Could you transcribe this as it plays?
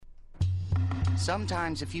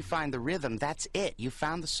Sometimes if you find the rhythm, that's it. You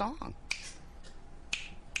found the song.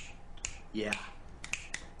 Yeah.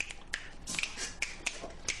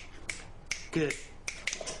 Good.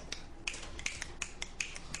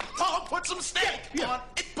 Oh, put some stank on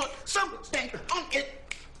it. Put some stank on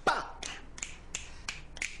it. Bah.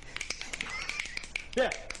 Yeah.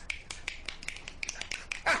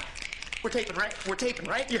 We're taping, right? We're taping,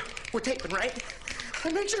 right? Yeah, we're taping, right?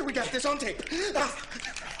 Make sure we got this on tape.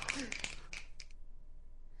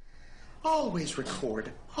 Always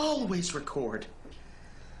record. Always record.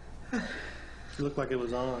 It looked like it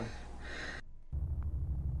was on.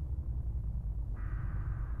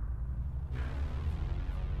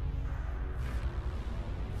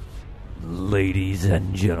 Ladies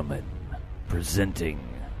and gentlemen, presenting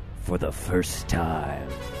for the first time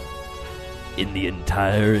in the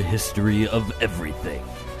entire history of everything,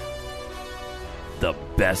 the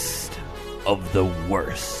best of the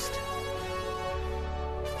worst.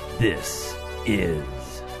 This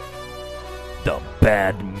is the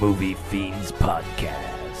Bad Movie Fiends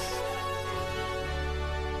Podcast,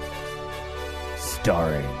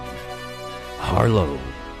 starring Harlow,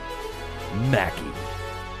 Mackie,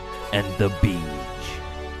 and the Beach.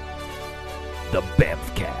 The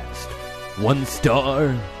Bamfcast. 1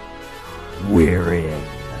 star. We're in.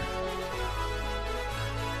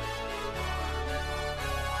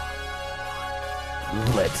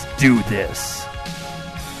 Let's do this.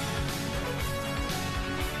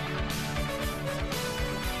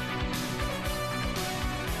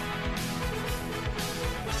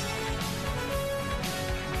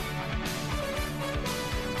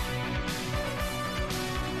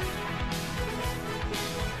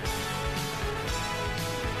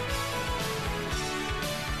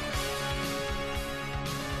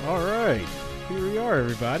 All right, here we are,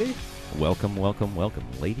 everybody. Welcome, welcome, welcome,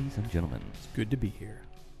 ladies and gentlemen. It's good to be here.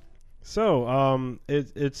 So,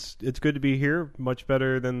 it's good to be here. Much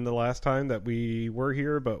better than the last time that we were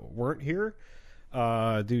here but weren't here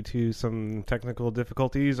due to some technical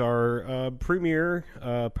difficulties. Our premiere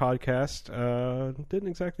podcast didn't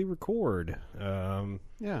exactly record.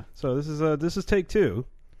 Yeah. So this is take 2.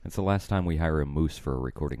 It's the last time we hire a moose for a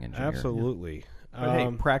recording engineer. Absolutely. But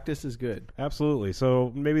hey, practice is good. Absolutely.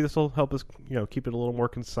 So maybe this will help us, keep it a little more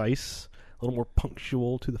concise, a little more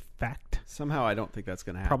punctual to the fact. Somehow I don't think that's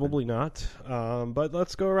going to happen. Probably not. But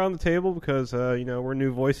let's go around the table because, we're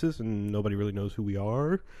new voices and nobody really knows who we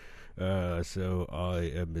are. So I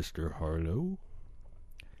am Mr. Harlow.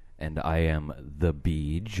 And I am the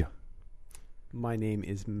Beej. My name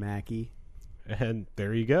is Mackie. And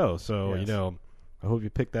there you go. So, Yes. I hope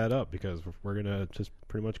you picked that up because we're going to just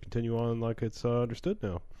pretty much continue on like it's understood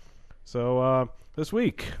now. So this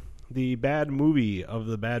week, the bad movie of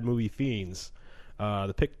the Bad Movie Fiends.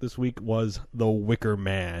 The pick this week was The Wicker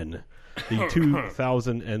Man, the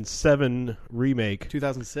 2007 remake.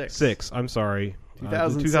 2006. I'm sorry.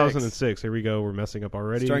 2006. 2006. Here we go. We're messing up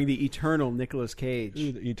already. Starring the eternal Nicolas Cage.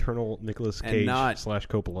 The eternal Nicolas And Cage not /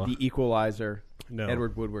 Coppola. The Equalizer. No.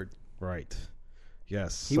 Edward Woodward. Right.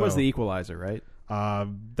 Yes. He was the Equalizer, right?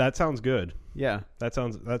 That sounds good. Yeah. That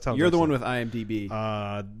sounds. You're the one excellent. with IMDb.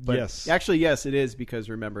 But yes. Actually, yes, it is because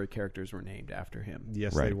remember, characters were named after him.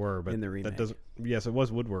 Yes, Right. they were. But In the remake. that doesn't. Yes, it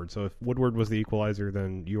was Woodward. So if Woodward was the Equalizer,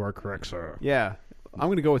 then you are correct, sir. Yeah. I'm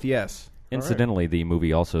going to go with yes. Incidentally, the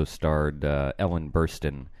movie also starred Ellen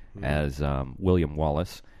Burstyn as William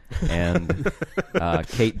Wallace and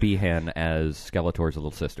Kate Behan as Skeletor's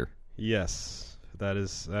little sister. Yes, that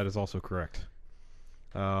is also correct.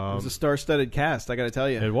 It was a star-studded cast, I got to tell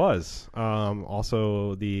you. It was.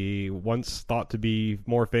 Also, the once thought to be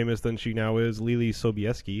more famous than she now is, Lily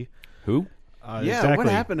Sobieski. Who? Yeah, exactly. what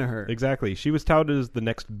happened to her? Exactly. She was touted as the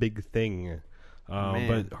next big thing,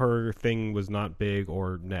 Man. but her thing was not big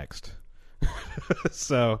or next.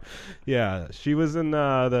 So, yeah, she was in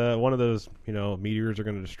the one of those, meteors are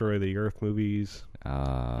going to destroy the Earth movies.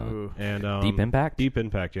 Ooh. And Deep Impact? Deep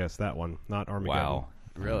Impact, yes, that one, not Armageddon. Wow.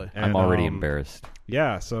 Really? I'm already embarrassed.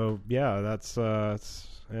 Yeah, so that's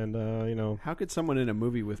and How could someone in a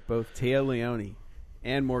movie with both Téa Leoni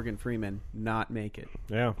and Morgan Freeman not make it?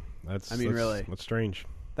 yeah, that's really. that's strange.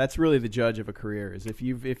 That's really the judge of a career. Is if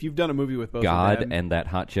you've done a movie with both God of them, and that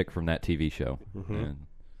hot chick from that TV show. And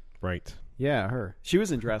Right. Yeah, her. She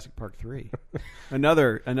was in Jurassic Park 3.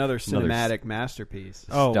 Another cinematic masterpiece.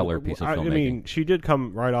 Stellar piece of I filmmaking. mean, she did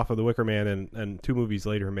come right off of The Wicker Man, and 2 movies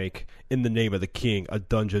later make In the Name of the King, a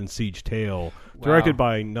dungeon siege tale, directed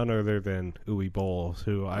by none other than Uwe Boll,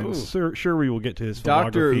 who I'm sure we will get to his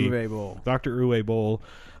Dr. filmography. Uwe Boll. Dr. Uwe Boll.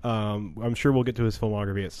 I'm sure we'll get to his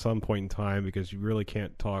filmography at some point in time because you really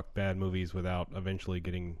can't talk bad movies without eventually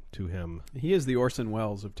getting to him. He is the Orson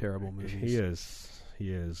Welles of terrible movies. He is.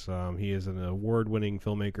 He is. He is an award-winning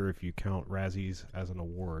filmmaker if you count Razzies as an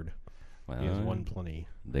award. He has won plenty.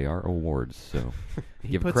 They are awards, so He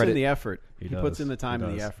give puts credit. in the effort. He does. puts in the time He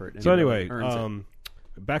and the does. effort. And So he anyway, earns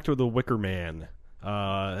back to The Wicker Man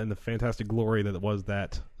and the fantastic glory that was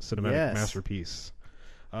that cinematic masterpiece.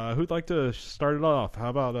 Who'd like to start it off? How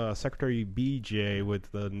about Secretary BJ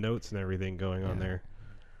with the notes and everything going on there?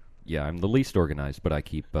 Yeah, I'm the least organized, but I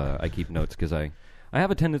keep notes because I have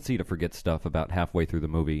a tendency to forget stuff about halfway through the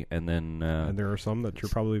movie, and then And there are some that you're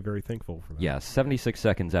probably very thankful for that. yeah, 76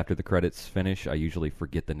 seconds after the credits finish, I usually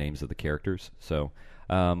forget the names of the characters. So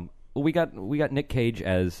we got Nick Cage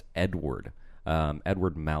as Edward,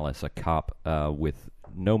 Edward Malice, a cop with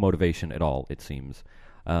no motivation at all, it seems.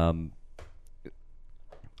 I'll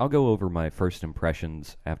go over my first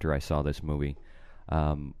impressions after I saw this movie,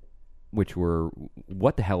 which were,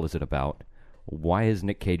 what the hell is it about? Why is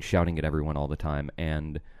Nick Cage shouting at everyone all the time?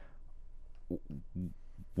 And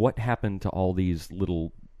what happened to all these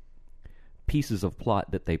little pieces of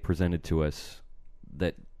plot that they presented to us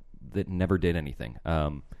that never did anything?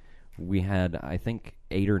 We had, I think,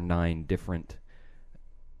 8 or 9 different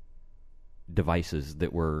devices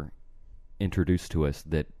that were introduced to us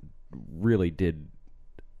that really did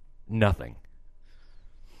nothing.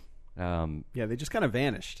 Yeah, they just kind of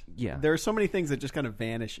vanished. Yeah. There are so many things that just kind of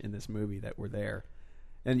vanish in this movie that were there.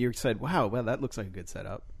 And you said, wow, well, that looks like a good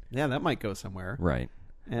setup. Yeah, that might go somewhere. Right.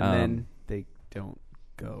 And then they don't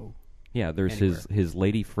go. Yeah, there's his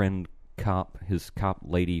lady friend cop, his cop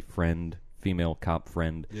lady friend, female cop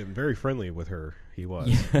friend. Yeah, very friendly with her, he was.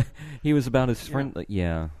 He was about as friendly.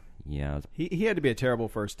 Yeah. He had to be a terrible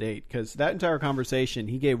first date because that entire conversation,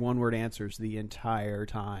 he gave one-word answers the entire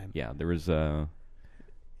time. Yeah, there was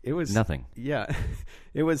It was nothing. Yeah,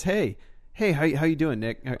 it was. Hey, how you doing,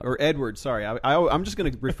 Nick? Or Edward? Sorry, I'm just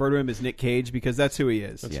going to refer to him as Nick Cage because that's who he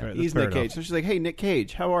is. That's right, He's that's fair Nick Cage. enough. So she's like, "Hey, Nick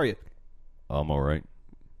Cage, how are you, I'm all right.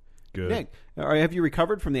 Good. Nick? Have you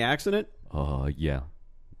recovered from the accident? Yeah,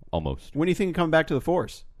 almost. When do you think you're coming back to the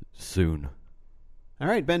force? Soon. All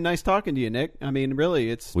right, Ben. Nice talking to you, Nick. I mean, really,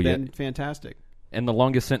 it's Well, been yeah. fantastic. And the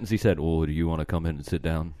longest sentence he said, "Oh, do you want to come in and sit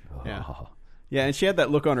down?" Yeah. Yeah, and she had that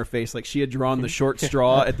look on her face like she had drawn the short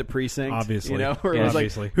straw at the precinct. Obviously. You know, where it Yeah. was like,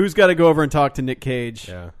 Obviously. who's got to go over and talk to Nick Cage?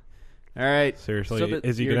 Yeah. All right. Seriously, So that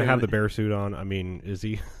is he you're going to have doing the it. bear suit on? I mean, is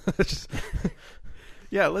he?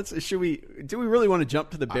 Yeah, do we really want to jump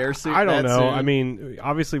to the bear suit? I don't that know. soon? I mean,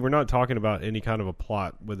 obviously, we're not talking about any kind of a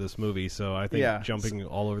plot with this movie, so I think Yeah. jumping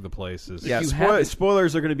all over the place is. yeah, you have-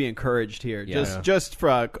 spoilers are going to be encouraged here. Yeah. Just for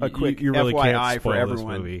a quick you really FYI can't spoil for this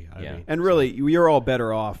everyone. movie. I Yeah. mean, And really, you're all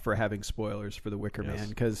better off for having spoilers for The Wicker Yes. Man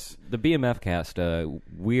because The BMF cast,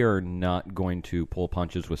 we are not going to pull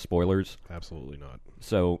punches with spoilers. absolutely not.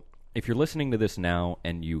 So if you're listening to this now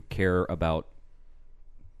and you care about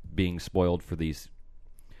being spoiled for these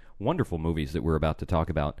wonderful movies that we're about to talk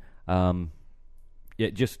about,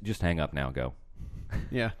 just hang up now. Go.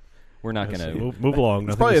 yeah, We're not going to. Move along. it's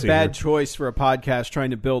nothing probably to a see bad here. choice for a podcast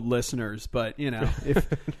trying to build listeners. But you know, if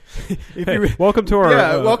you Welcome to our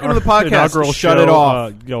welcome to the our podcast. inaugural Shut show. it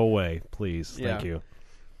off. Go away, please. Yeah. Thank you.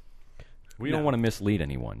 We don't want to mislead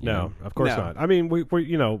anyone. you No, know? of course No. not. I mean,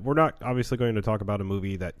 we're not obviously going to talk about a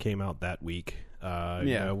movie that came out that week.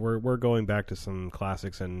 Yeah. We're going back to some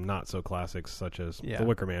classics and not so classics, such as Yeah. The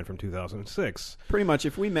Wicker Man from 2006. Pretty much,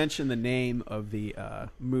 if we mention the name of the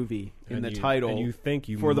movie in And the you- title, and you think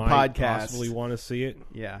you for the might podcast, possibly want to see it,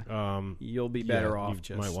 yeah, you'll be better off. You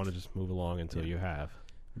Just might want to just move along until you have.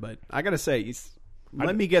 But I gotta say,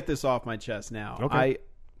 let me get this off my chest now. Okay.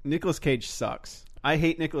 Nicolas Cage sucks. I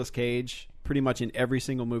hate Nicolas Cage pretty much in every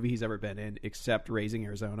single movie he's ever been in, except Raising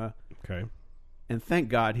Arizona. Okay. And thank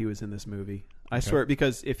God he was in this movie. I swear,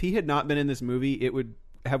 because if he had not been in this movie, it would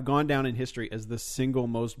have gone down in history as the single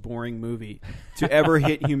most boring movie to ever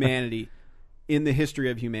hit humanity in the history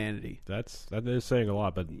of humanity. That is saying a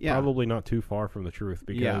lot, but Yeah. probably not too far from the truth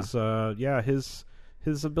because Yeah.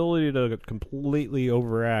 his ability to completely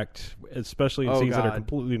overact, especially in Oh, scenes that are God.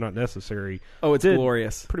 completely not necessary, Oh, it's did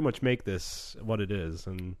glorious. pretty much make this what it is,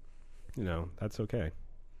 and that's okay.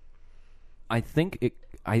 I think it.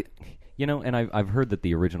 And I've heard that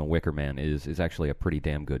the original Wicker Man is actually a pretty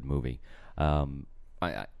damn good movie.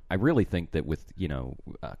 I I really think that with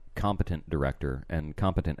a competent director and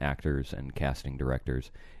competent actors and casting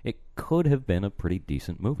directors, it could have been a pretty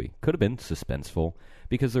decent movie. Could have been suspenseful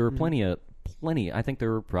because there were plenty. I think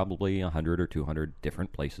there were probably 100 or 200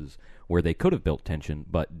 different places where they could have built tension,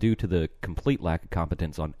 but due to the complete lack of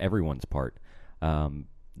competence on everyone's part,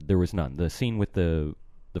 there was none. The scene with the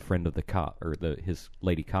friend of the cop or his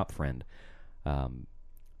lady cop friend,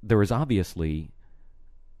 there was obviously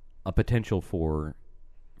a potential for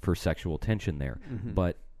sexual tension there,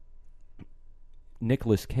 but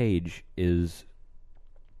Nicolas Cage is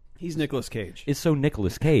Nicolas Cage. Is so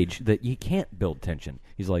Nicolas Cage that you can't build tension.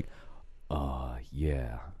 He's like,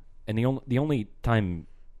 yeah, and the only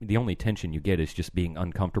tension you get is just being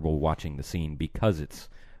uncomfortable watching the scene because it's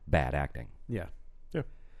bad acting. Yeah.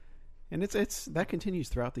 And it's that continues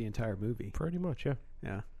throughout the entire movie. Pretty much, yeah.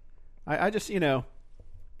 Yeah. I just,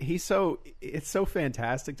 it's so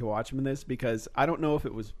fantastic to watch him in this because I don't know if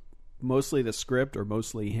it was mostly the script or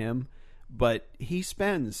mostly him, but he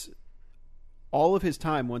spends all of his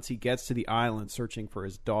time once he gets to the island searching for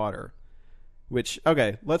his daughter, which,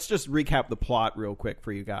 okay, let's just recap the plot real quick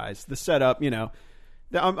for you guys. The setup,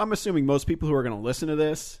 I'm assuming most people who are going to listen to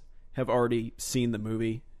this have already seen the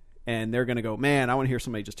movie. And they're going to go, man, I want to hear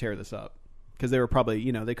somebody just tear this up. Because they were probably,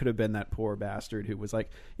 they could have been that poor bastard who was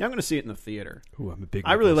like, yeah, I'm going to see it in the theater. Ooh, I'm a big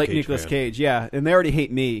I really like Cage Nicolas fan. Cage, yeah. And they already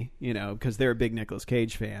hate me, because they're a big Nicolas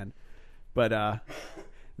Cage fan. But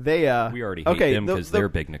they... we already hate them because they're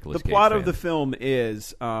big Nicolas Cage The plot fans. of the film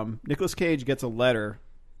is Nicolas Cage gets a letter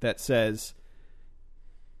that says,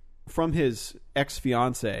 from his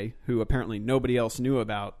ex-fiancée, who apparently nobody else knew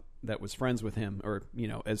about, that was friends with him, or,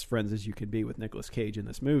 as friends as you can be with Nicolas Cage in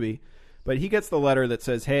this movie. But he gets the letter that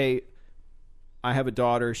says, hey, I have a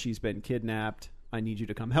daughter. She's been kidnapped. I need you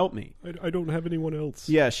to come help me. I don't have anyone else.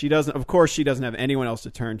 Yeah, she doesn't. Of course, she doesn't have anyone else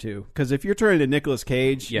to turn to. Because if you're turning to Nicolas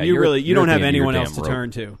Cage, Yeah, you you're don't at have the end of your anyone else damn to rope.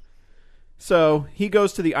 turn to. So he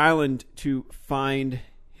goes to the island to find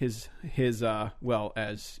his well,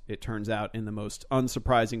 as it turns out in the most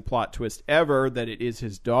unsurprising plot twist ever, that it is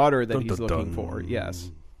his daughter that Dun, he's dun, looking dun. for.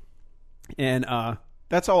 Yes. And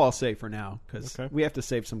that's all I'll say for now, because Okay. we have to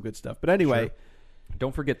save some good stuff. But anyway,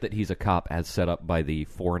 Don't forget that he's a cop, as set up by the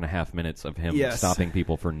 4.5 minutes of him Yes. stopping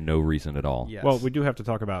people for no reason at all. yes. Well, we do have to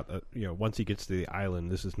talk about, once he gets to the island,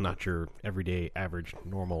 this is not your everyday, average,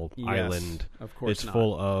 normal Yes, island. of course It's not.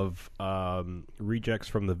 full of rejects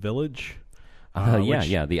from the village.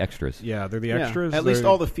 The extras. Yeah, they're the Yeah, extras. At least They're-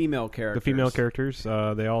 all the female characters. The female characters,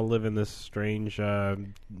 they all live in this strange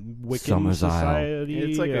Wiccan Summer's Isle. society.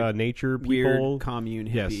 It's like a nature weird people. commune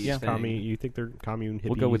Yes, hippie thing. you think they're commune hippies?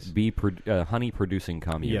 We'll go with honey producing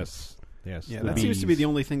commune. Yes. Yeah, the that seems to be bees the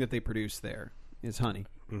only thing that they produce there is honey.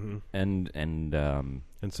 And and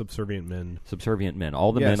subservient men. subservient men.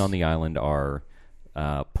 All the Yes. men on the island are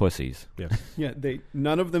pussies. Yes. Yeah,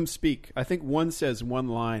 none of them speak. I think one says one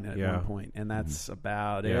line at Yeah. one point, and that's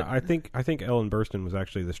about Yeah, it. I think Ellen Burstyn was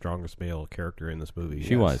actually the strongest male character in this movie.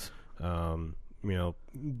 She was.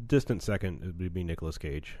 Distant second it would be Nicolas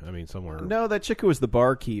Cage. I mean, somewhere. No, that chick who was the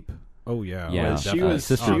barkeep. Oh yeah. Yeah. Oh, She definitely. was-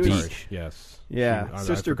 Sister she was- Beach. Yes. Yeah, I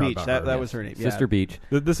Sister forgot Beach. about That her. was her name. Yeah. Sister Beach.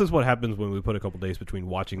 This is what happens when we put a couple days between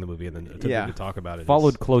watching the movie and then attempting Yeah. to talk about it.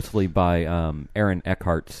 Followed closely by Aaron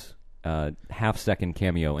Eckhart's half-second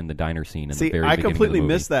cameo in the diner scene in the See, very I beginning completely of the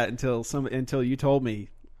movie. missed that until you told me.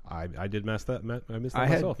 I did mess that. I missed that I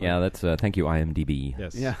had- myself. Yeah, that's thank you IMDb.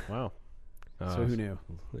 Yes. Yeah. Wow. So who knew?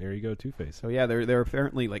 There you go, Two-Face. So yeah, there are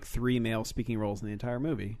apparently like 3 male speaking roles in the entire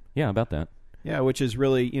movie. Yeah, about that. Yeah, which is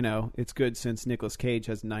really, it's good since Nicolas Cage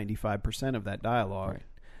has 95% of that dialogue. Right.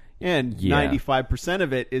 And Yeah. 95%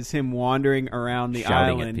 of it is him wandering around the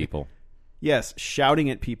Shouting island. at people. Yes,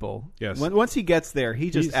 shouting at people. Yes. Once he gets there,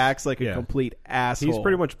 he just He's- acts like a yeah. complete asshole. He's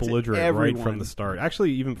pretty much to belligerent right everyone. from the start.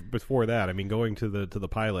 Actually, even before that, I mean, going to the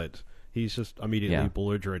pilot, he's just immediately Yeah.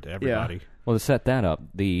 belligerent to everybody. Well, to set that up,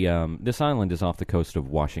 this island is off the coast of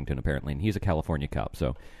Washington, apparently, and he's a California cop,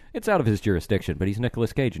 so it's out of his jurisdiction, but he's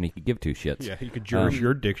Nicolas Cage, and he could give two shits. Yeah, you could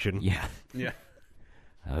your diction. Yeah. Yeah,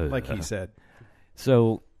 Uh, like he said.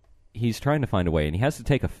 So he's trying to find a way, and he has to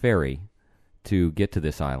take a ferry to get to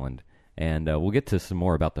this island, and we'll get to some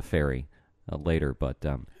more about the ferry later, but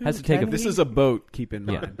has to take a... This is a boat, keep in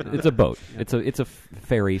Yeah, mind. it's a boat. It's a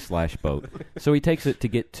ferry/boat. So he takes it to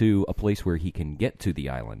get to a place where he can get to the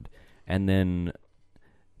island, and then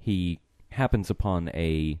he happens upon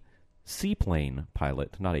a seaplane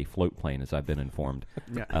pilot, not a float plane, as I've been informed.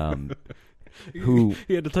 Yeah. Who?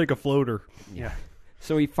 He had to take a floater. Yeah.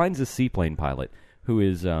 So he finds a seaplane pilot who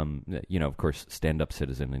is, of course, stand-up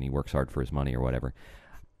citizen, and he works hard for his money or whatever.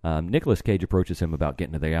 Nicolas Cage approaches him about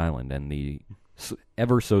getting to the island, and the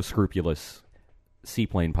ever so scrupulous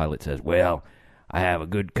seaplane pilot says, "Well, I have a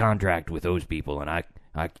good contract with those people, and I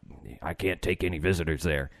can't take any visitors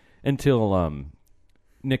there." Until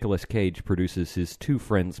Nicolas Cage produces his two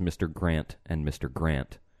friends, Mr. Grant and Mr.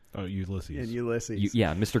 Grant. Oh, Ulysses. And Ulysses.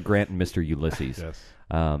 Mr. Grant and Mr. Ulysses. Yes.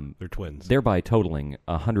 They're twins. Thereby totaling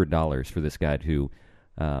 $100 for this guy to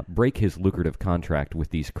break his lucrative contract with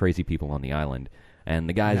these crazy people on the island. And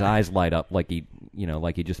the guy's eyes light up like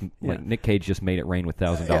like Nick Cage just made it rain with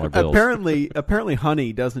 $1,000 bills. Apparently,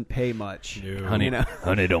 Honey doesn't pay much. No.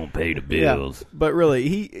 Honey don't pay the bills. Yeah, but really,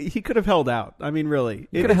 he could have held out. I mean, really,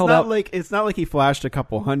 could have held out. It's not like he flashed a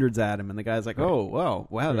couple hundreds at him, and the guy's like, "Oh,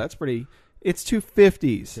 wow, that's pretty." It's two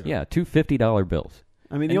 50s. Yeah, two $50 bills.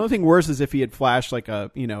 I mean, the only thing worse is if he had flashed like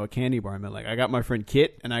a candy bar and been like, "I got my friend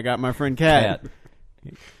Kit and I got my friend Cat."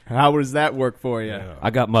 How does that work for you? Yeah. I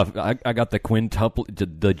got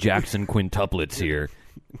the Jackson quintuplets here.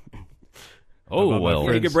 Oh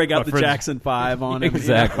well, You could break out the Jackson 5 on him.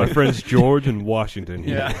 Exactly. My friends George and Washington.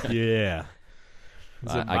 Yeah. Yeah.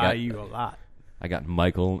 Buy you a lot. I got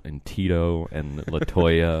Michael and Tito and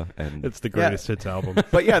LaToya and It's the greatest hits album.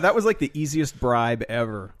 But yeah, that was like the easiest bribe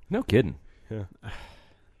ever. no kidding. Yeah.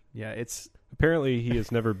 Yeah, it's Apparently, he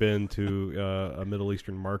has never been to a Middle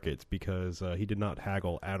Eastern market because he did not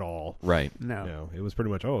haggle at all. Right. no. You know, it was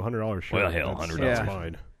pretty much, $100 sure. Well, hell, That's- $100. That's Yeah.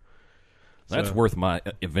 fine. That's So- worth my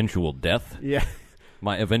eventual death. Yeah.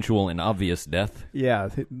 My eventual and obvious death. Yeah,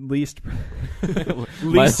 the least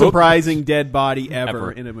My surprising dead body ever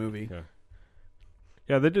Ever. in a movie. Yeah.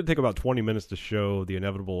 Yeah, they did take about 20 minutes to show the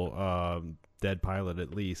inevitable dead pilot,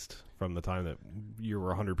 at least, from the time that you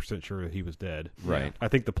were 100% sure that he was dead. Right. I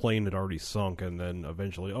think the plane had already sunk, and then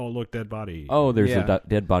eventually, oh, look, dead body. Oh, there's Yeah. a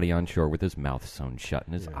dead body on shore with his mouth sewn shut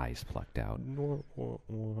and his eyes plucked out.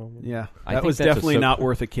 Yeah, I that think was that's a definitely so- not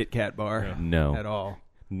worth a Kit Kat bar No. at all.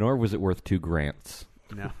 Nor was it worth 2 grants.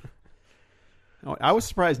 No. Oh, I was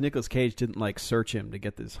surprised Nicolas Cage didn't like search him to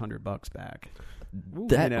get this $100 back.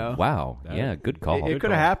 That, you know. wow. Yeah, good call. It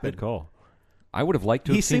could have happened. Good call. I would have liked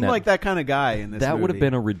to have He seen seemed that. like that kind of guy in this That movie. would have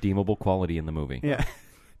been a redeemable quality in the movie. Yeah.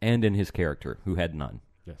 And in his character, who had none,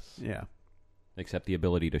 Yes. Yeah. except the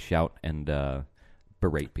ability to shout and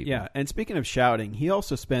berate people. Yeah, and speaking of shouting, he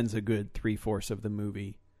also spends a good 3/4 of the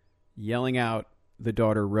movie yelling out the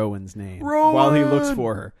daughter Rowan's name while he looks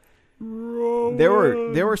for her.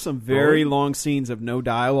 There were some very long scenes of no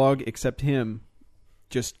dialogue except him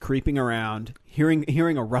just creeping around,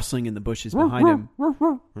 hearing a rustling in the bushes behind him.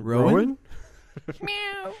 Rowan?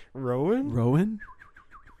 Rowan? Rowan?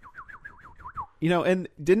 You know, and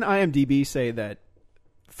didn't IMDb say that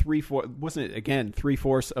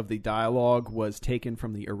 3/4 of the dialogue was taken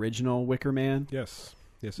from the original Wicker Man? Yes.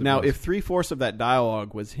 Yes. it Now, was. if 3/4 of that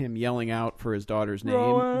dialogue was him yelling out for his daughter's name,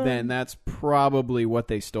 Rowan. then that's probably what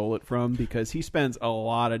they stole it from, because he spends a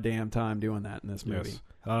lot of damn time doing that in this movie.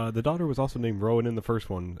 Yes. The daughter was also named Rowan in the first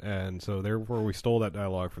one, and so therefore we stole that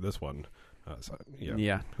dialogue for this one.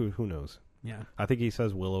 Yeah. Who knows? Yeah. I think he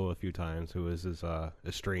says Willow a few times, who is his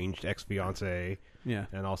estranged ex-fiancée, Yeah.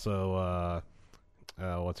 and also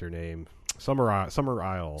what's her name? Summer Isle. Summer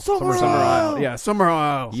Isle. Yeah, Summer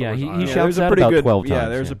Isle. Yeah, he Isle. shouts There's a that pretty about good 12 times. Yeah,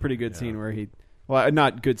 there's a pretty good scene where he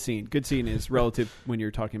not good scene. Good scene is relative when you're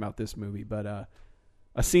talking about this movie, but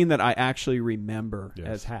a scene that I actually remember Yes.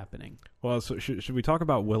 as happening. Well, so should we talk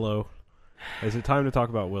about Willow? Is it time to talk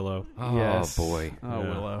about Willow? Oh, Yes. boy. Oh, Yeah.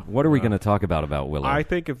 Willow. What are we going to talk about Willow? I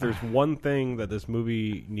think if there's one thing that this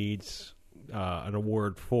movie needs an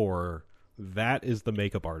award for, that is the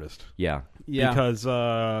makeup artist. yeah. Yeah. Because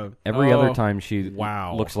Every other time she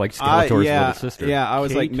Wow. looks like Skeletor's yeah, little sister. Yeah, I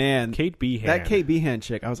was like, man, Kate Behan. that Kate Behan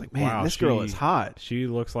chick. I was like, man, Wow, this girl she- is hot. She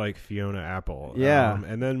looks like Fiona Apple. Yeah.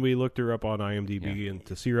 And then we looked her up on IMDb and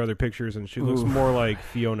to see her other pictures, and she looks more like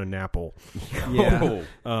Fiona Napple. Yeah,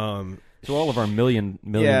 To all of our millions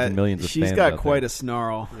yeah. and millions of She's fans got out quite there. a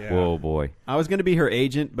snarl. Yeah. Whoa, boy. I was going to be her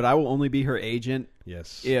agent, but I will only be her agent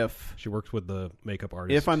Yes. if She works with the makeup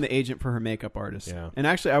artist. I'm the agent for her makeup artist. Yeah. And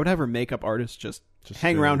actually, I would have her makeup artist just hang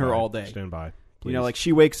stand around her by. all day. Stand by. You know, please. like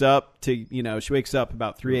she wakes up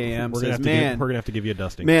about 3 a.m. We're gonna Says, have to man, we're gonna have to give you a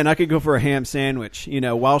dusting. man, I could go for a ham sandwich. You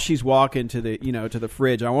know, while she's walking to the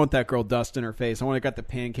fridge, I want that girl dust in her face. I want to got the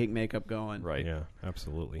pancake makeup going. Right. Yeah,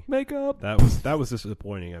 absolutely. Makeup. That was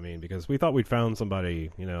disappointing. I mean, because we thought we'd found somebody,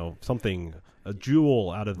 something, a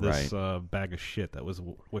jewel out of this bag of shit that was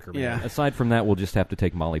Wicker Man. Yeah. Aside from that, we'll just have to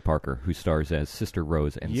take Molly Parker, who stars as Sister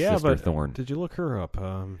Rose and Yeah, Sister but Thorne. did you look her up?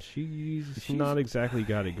 She's not exactly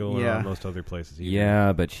got it going Yeah. on most other places either.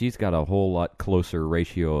 Yeah, but she's got a whole lot closer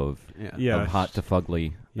ratio of Yeah, hot to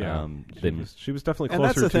fugly. Yeah, than she was definitely And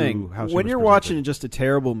closer that's the to thing. how she When was you're presented. watching just a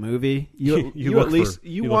terrible movie, you You look at least for-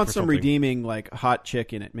 you you want look for some something. redeeming, like hot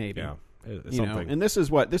chick in it, maybe. Yeah. something. And this was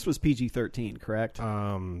PG-13, correct?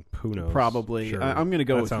 Who knows? Probably. Sure. I'm going to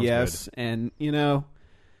go That with sounds yes. And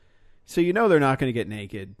so they're not going to get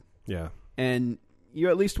naked, good. Yeah. and you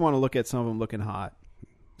at least want to look at some of them looking hot.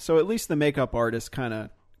 So at least the makeup artist kind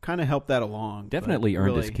of helped that along. Definitely but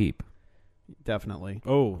earned his really, keep. Definitely.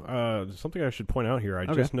 Oh, something I should point out here. I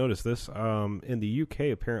Okay. just noticed this. In the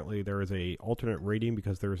UK, apparently there is a alternate rating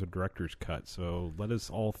because there is a director's cut. So let us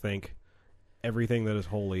all thank everything that is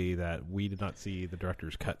holy that we did not see the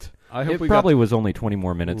director's cut. I hope It we probably was only 20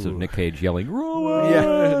 more minutes of Ooh. Nick Cage yelling,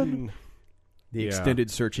 "Rowan!" got the Yeah.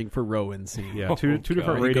 extended searching for Rowan scene. Yeah, two different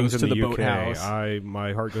God. He ratings goes in to the the UK. boathouse.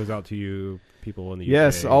 My heart goes out to you, people in the UK.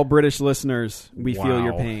 Yes, all British listeners, we feel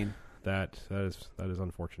your Wow. pain. that is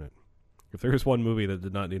unfortunate. If there is one movie that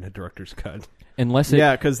did not need a director's cut, Unless it,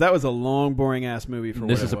 Yeah, because that was a long, boring ass movie. For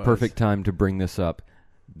this what is it a was. perfect time to bring this up.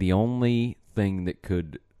 The only thing that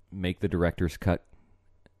could make the director's cut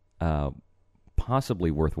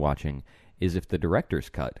possibly worth watching is if the director's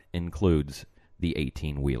cut includes the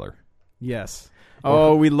 18-wheeler. Yes.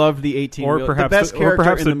 Oh, we loved the 18. or perhaps the best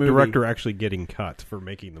character in the the movie. director actually getting cut for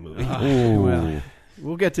making the movie. Well,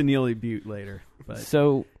 we'll get to Neely Butte later, but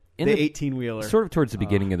So in the the 18-wheeler. sort of towards the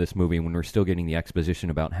beginning of this movie, when we're still getting the exposition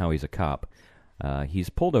about how he's a cop, he's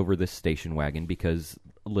pulled over this station wagon because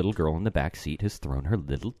a little girl in the back seat has thrown her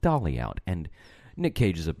little dolly out, and Nick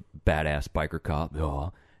Cage is a badass biker cop,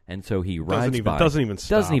 and so he rides by, doesn't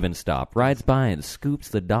even stop. rides by and scoops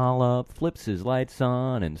the doll up, flips his lights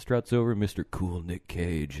on, and struts over Mr. Cool Nick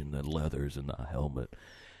Cage in the leathers and the helmet,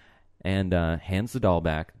 and hands the doll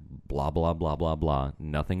back. Blah blah blah blah blah.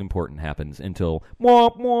 Nothing important happens until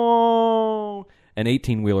womp womp. An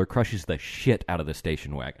 18-wheeler crushes the shit out of the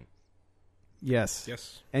station wagon. Yes.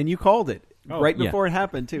 Yes. And you called it right yeah. before it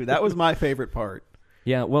happened, too. That was my favorite part.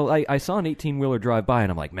 Yeah, well, I saw an 18-wheeler drive by,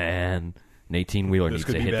 and I'm like, man, an 18-wheeler This needs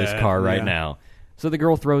could to be hit this bad. car right Yeah. now. So the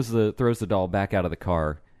girl throws the doll back out of the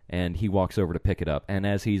car, and he walks over to pick it up. And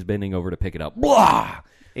as he's bending over to pick it up, blah!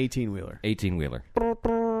 18-wheeler. 18-wheeler.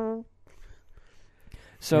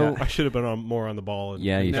 So I should have been more on the ball. And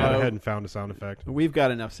Yeah, you gone should. ahead and found a sound effect. We've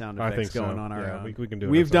got enough sound I effects think so. going on our Yeah, own. we can do it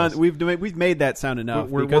We've ourselves. we've made that sound enough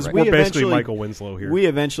We're because we basically eventually Michael Winslow here. we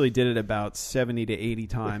eventually did it about 70 to 80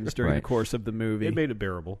 times during the Right. course of the movie. it made it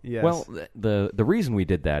bearable. Yes. Well, the reason we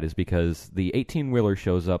did that is because the 18-wheeler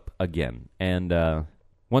shows up again, and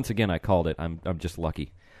once again I called it. I'm just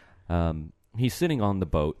lucky. He's sitting on the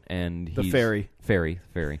boat, and The he's ferry. ferry.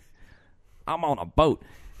 I'm on a boat.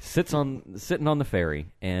 Sitting on the ferry,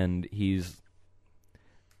 and he's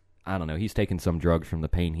taking some drugs from the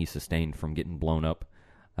pain he sustained from getting blown up,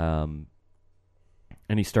 and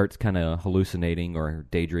he starts kind of hallucinating or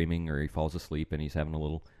daydreaming, or he falls asleep, and he's having a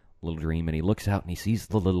little dream, and he looks out and he sees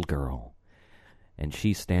the little girl, and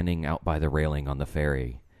she's standing out by the railing on the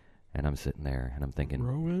ferry, and I'm sitting there and I'm thinking,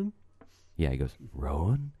 Rowan? yeah, he goes,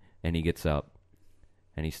 Rowan? And he gets up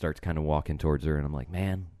and he starts kind of walking towards her, and I'm like,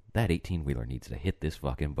 man, that 18-wheeler needs to hit this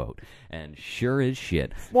fucking boat. And sure as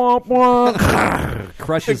shit,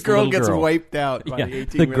 crushes the girl little gets girl. wiped out by Yeah, the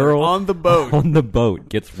 18 the girl on the boat. on the boat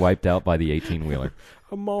gets wiped out by the 18-wheeler.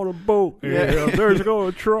 I'm on a boat. And Yeah. there's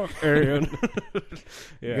a truck. And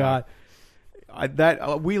yeah. God.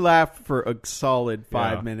 We laughed for a solid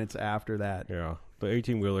 5 minutes after that. Yeah. The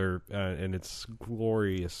 18-wheeler and its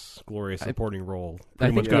glorious supporting role. I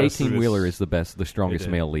pretty think much the got us through 18-wheeler this. is the strongest It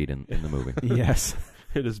did. male lead in the movie. Yes.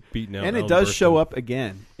 It is beaten out. And it Ellen does show Burstyn. up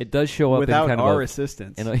again It does show up without in kind our of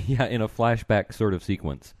assistance. in a flashback sort of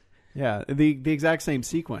sequence. Yeah, the exact same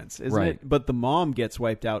sequence, isn't Right. it? But the mom gets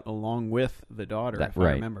wiped out along with the daughter, if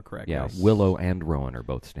I remember correctly. Yeah, Willow and Rowan are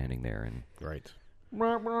both standing there, and Right.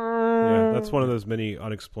 Yeah, that's one of those many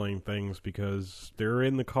unexplained things because they're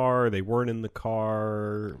in the car, they weren't in the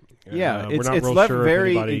car. Yeah, we're not it's real left sure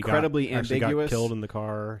very if anybody incredibly actually got ambiguous. killed in the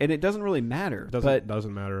car. And it doesn't really matter.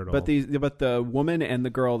 Doesn't matter at all. But the woman and the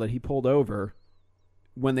girl that he pulled over,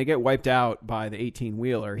 when they get wiped out by the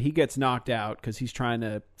 18-wheeler, he gets knocked out because he's trying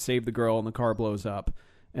to save the girl and the car blows up.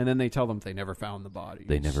 And then they tell them they never found the bodies.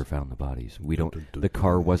 they never found the bodies. The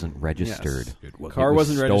car wasn't registered. Yes. It was- Car It was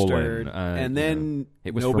wasn't stolen. registered. And You then know,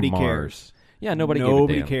 it was nobody from Mars. cares. Yeah, nobody gave a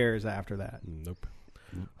damn. cares after that. Nope.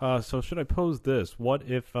 So should I pose this? What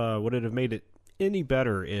if would it have made it any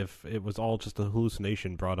better if it was all just a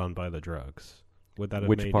hallucination brought on by the drugs? Would that have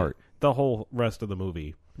Which made part? the whole rest of the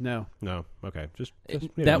movie? No. No. Okay. Just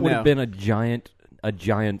That would No. have been a giant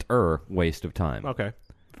waste of time. okay.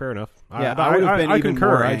 Fair enough. Yeah, I would have been I even concur.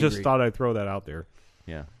 more I just angry. thought I'd throw that out there.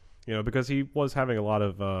 Yeah, Because he was having a lot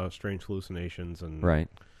of strange hallucinations, and right.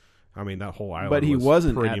 I mean, that whole island But he was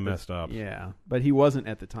wasn't pretty at the- messed up. Yeah, but he wasn't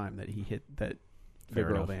at the time that he hit that the Fair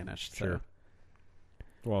girl enough. vanished. So. Sure.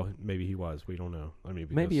 Well, maybe he was. We don't know. I mean,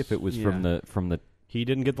 Maybe if it was from the he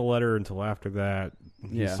didn't get the letter until after that.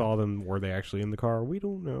 He Yeah. saw them. Were they actually in the car? We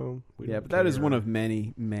don't know. We Yeah, don't but that is care. one of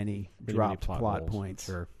many dropped plot holes. points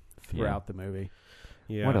Sure. throughout the movie.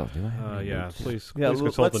 Yeah. What else? Do I have any yeah. notes? Please Yeah,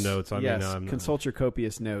 consult the let's- notes. I yes, mean, consult your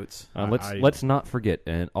copious notes. Let's not forget,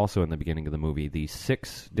 and also in the beginning of the movie, the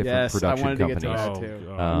 6 different Yes, I production wanted to get companies. to that too.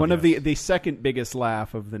 Oh, One of yes. the second biggest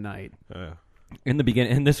laugh of the night. In the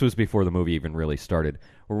beginning, and this was before the movie even really started.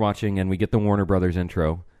 We're watching, and we get the Warner Brothers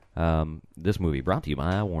intro. This movie brought to you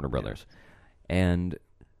by Warner Brothers, and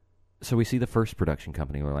so we see the first production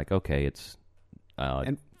company. We're like, okay, it's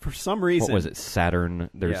And for some reason, what was it? Saturn.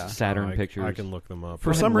 There's Yeah. Saturn Pictures. I can look them up. For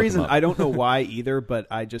ahead some and look reason, them up. I don't know why either, but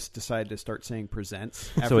I just decided to start saying presents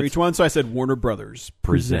after it's- each one. So I said Warner Brothers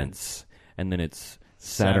presents, and then it's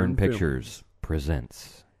Saturn Saturn Pictures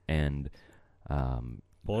presents, and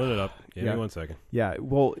Pulling it up. Give Yeah. me 1 second. Yeah,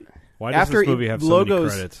 well, Why does after this movie have so logos,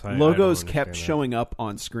 many credits? I logos don't kept understand showing up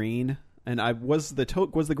on screen, and was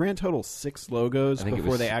the grand total 6 logos I think it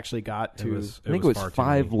before was- they actually got that. to? I think it was far too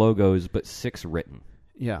 5 many. logos, but 6 written.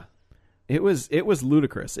 Yeah, it was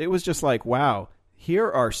ludicrous. It was just like, wow, here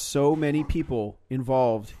are so many people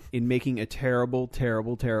involved in making a terrible,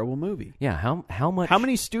 terrible, terrible movie. Yeah, how much? How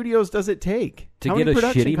many studios does it take to How get many a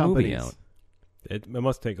production shitty movie companies? out? It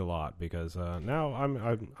must take a lot because now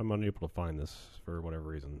I'm unable to find this for whatever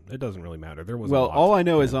reason. It doesn't really matter. There was Well, a lot. all I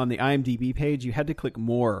know is on the IMDb page, you had to click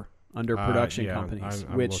more under production yeah, companies,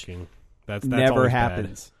 I'm which looking. That's never always bad.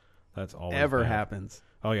 happens. That's always Ever bad. happens.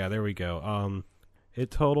 Oh yeah, there we go. It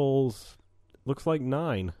totals looks like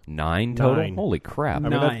 9. 9 total. 9. Holy crap! I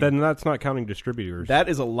mean, 9. then that's not counting distributors. That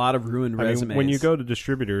is a lot of ruined I mean, resumes. when you go to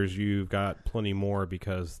distributors, you've got plenty more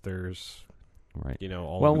because there's Right.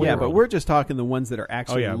 all. Well, over the yeah, world. but we're just talking the ones that are Oh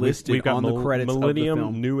actually yeah, listed we've got on the credits Millennium, of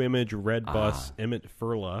the film. New Image, Redbus, Emmett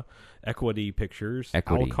Furla, Equity Pictures,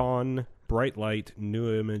 Equity. Alcon, Bright Light,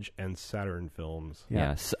 New Image, and Saturn Films.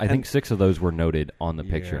 Yeah. Yes, I think 6 of those were noted on the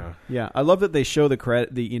picture. Yeah, I love that they show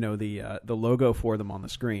the logo for them on the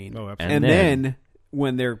screen. Oh, absolutely. And then- then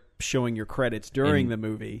when they're showing your credits during In- the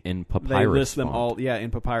movie, in they papyrus list them font. all. Yeah,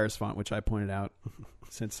 in papyrus font, which I pointed out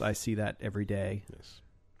since I see that every day. Yes.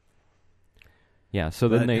 Yeah, so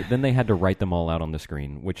then But- they had to write them all out on the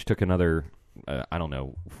screen, which took another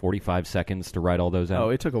 45 seconds to write all those out. Oh,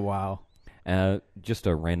 it took a while. Just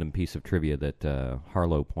a random piece of trivia that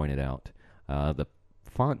Harlow pointed out. The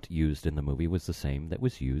font used in the movie was the same that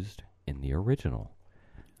was used in the original.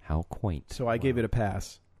 How quaint. So I gave it a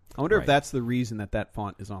pass. I wonder Right. if that's the reason that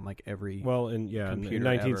font is on like every. Well, in computer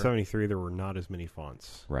 1973, there were not as many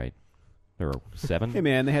fonts. Right. There were 7? Hey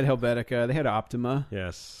man, they had Helvetica, they had Optima,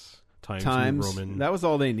 Yes, Times, Times. New Roman, That was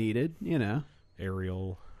all they needed.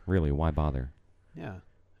 Arial. Really, why bother? Yeah.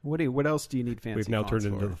 What else do you need fancy? We've now fonts turned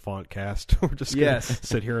into for? the font cast. We're just gonna Yes.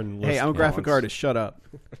 sit here and list Hey, I'm a graphic fonts. artist. Shut up.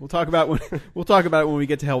 We'll talk about it when we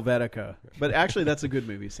get to Helvetica. But actually, that's a good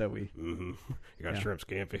movie. So we. Mhm. You got Yeah. Shrimp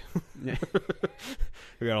Scampi. Yeah.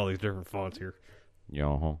 We got all these different fonts here.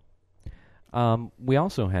 Yeah. We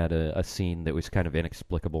also had a scene that was kind of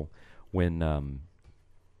inexplicable when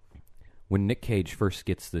Nick Cage first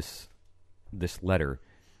gets this letter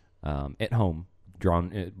at home,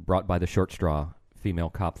 brought by the short straw female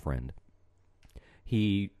cop friend.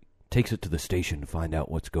 He takes it to the station to find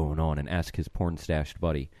out what's going on and asks his porn-stashed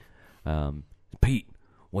buddy, Pete,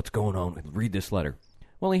 what's going on? Read this letter.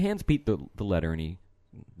 Well, he hands Pete the letter, and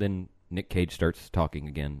then Nick Cage starts talking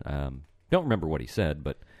again. Don't remember what he said,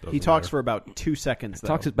 but He talks for about 2 seconds. Though.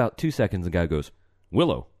 talks about 2 seconds. The guy goes,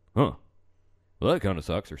 Willow, huh? Well, that kind of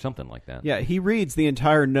sucks, or something like that. Yeah, he reads the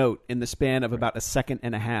entire note in the span of about a second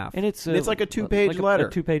and a half, And it's like a 2-page letter. A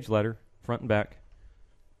 2-page letter, front and back,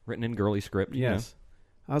 written in girly script. you know. Yes.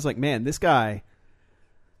 I was like, man, this guy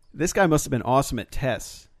must have been awesome at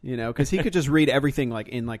tests, because he could just read everything like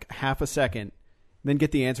in like half a second, then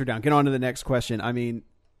get the answer down, get on to the next question. I mean,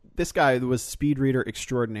 this guy was speed reader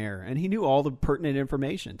extraordinaire, and he knew all the pertinent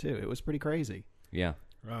information too. It was pretty crazy. Yeah.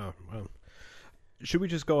 Wow. Should we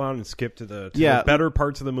just go on and skip to the Yeah. better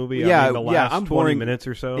parts of the movie? Yeah, I mean, the last I'm 20 boring. minutes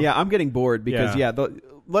or so. Yeah, I'm getting bored because Yeah.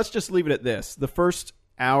 let's just leave it at this. The first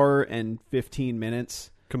hour and 15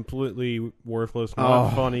 minutes, Completely worthless, not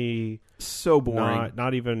Oh. funny, so boring.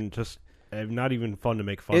 not even fun to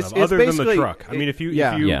make fun It's- of, it's other than the basically- truck. I mean, if you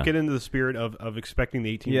Yeah. Yeah. get into the spirit of expecting the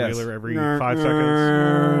 18 Yes. wheeler every Grr, 5 grr.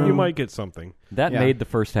 seconds, you might get something. That Yeah. made the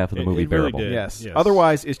first half of the It- movie it really bearable. did. Yes. Yes.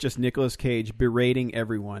 Otherwise, it's just Nicolas Cage berating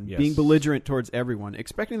everyone, Yes. being belligerent towards everyone,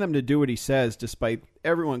 expecting them to do what he says, despite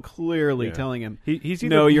everyone clearly Yeah. telling him, He's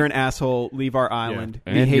 "No, either, you're an asshole. Leave our island.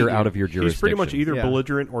 We And hate you're you." out of your jurisdiction. He's pretty much either Yeah.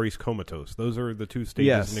 belligerent or he's comatose. Those are the two stages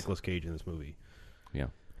Yes. of Nicolas Cage in this movie. Yeah.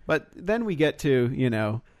 But then we get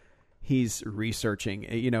to, he's researching.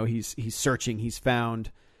 He's searching. He's found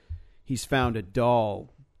a doll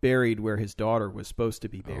buried where his daughter was supposed to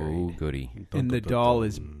be buried. Oh, goody. And the doll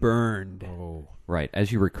is burned. Oh. Right.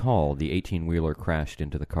 As you recall, the 18-wheeler crashed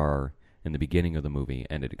into the car in the beginning of the movie,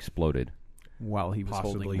 and it exploded, While he was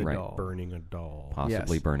Possibly holding the doll. burning a doll.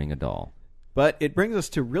 possibly Yes. burning a doll. But it brings us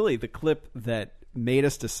to really the clip that made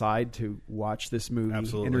us decide to watch this movie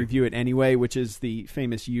Absolutely. and review it anyway, which is the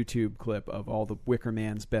famous YouTube clip of all the Wicker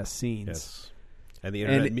Man's best scenes. Yes. And the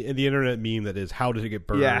internet meme that is, how did it get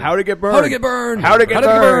burned? Yeah, how to get burned. How to get burned? How to get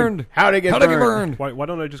burned? How to get burned? Why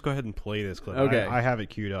don't I just go ahead and play this clip? Okay. I have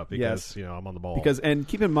it queued up because Yes. I'm on the ball. And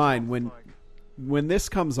keep in mind, when this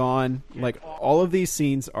comes on, like, all of these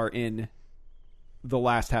scenes are in the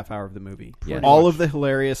last half hour of the movie. Yes. All of the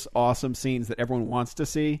hilarious, awesome scenes that everyone wants to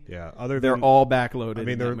see, they're all backloaded. I mean,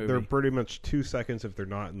 in that movie. they're pretty much 2 seconds if they're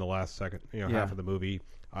not in the last second, Yeah. half of the movie.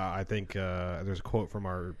 I think there's a quote from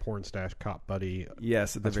our porn stash cop buddy.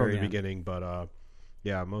 Yes, at the That's from very the end. beginning, but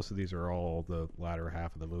yeah, most of these are all the latter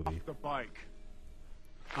half of the movie. The bike.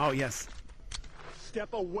 Oh, yes.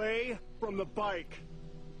 Step away from the bike.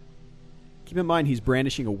 Keep in mind, he's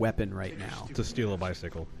brandishing a weapon right now. To steal a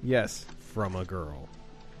bicycle Yes. from a girl.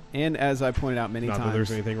 And as I pointed out many Not that times,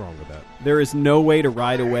 there's anything wrong with that. there is no way to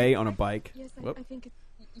ride away on a bike. Yes, Whoop. I think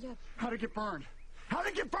yeah. How to get burned? How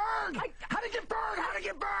to get burned? How to get burned? How to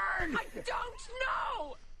get burned? I don't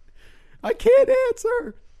know. I can't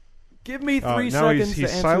answer. Give me 3 now seconds he's to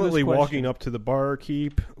answer silently this question. walking up to the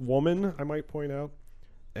barkeep woman, I might point out,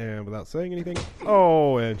 and without saying anything.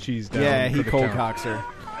 Oh, and she's down. Yeah, for he the cold count. cocks her.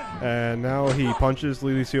 And now he punches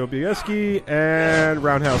Lily Sobieski and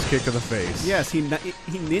roundhouse kick to the face. Yes, he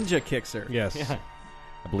ninja kicks her. Yes.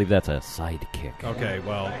 I believe that's a side kick. Okay,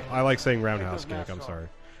 well, I like saying roundhouse kick. I'm sorry.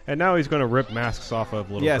 And now he's going to rip masks off of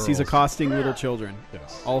little Yes, girls. he's accosting little children.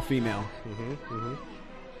 Yes. All female.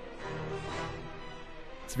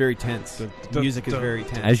 It's very tense. The music is very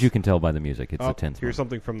tense. As you can tell by the music, it's Oh, a tense here's moment.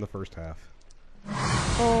 something from the first half.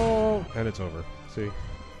 Oh, and it's over. See?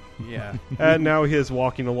 Yeah. And now he is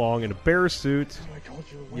walking along in a bear suit.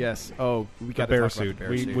 Yes. Oh, we The got to bear talk suit. about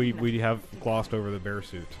the bear suit. We have glossed over the bear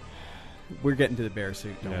suit. We're getting to the bear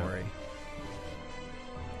suit. Don't Yeah. worry.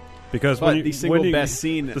 Because But when you, the single when you- best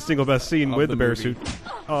scene the single best scene of with the the bear movie.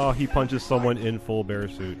 suit, he punches someone in full bear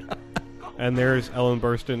suit. And there's Ellen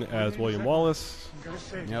Burstyn as William Wallace.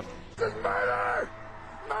 Yep. This is murder!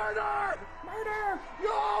 Murder! Murder!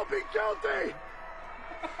 You'll all be guilty!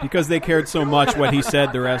 Because they cared so much what he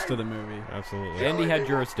said the rest of the movie. Absolutely. And he had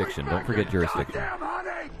jurisdiction. Don't forget jurisdiction. Goddamn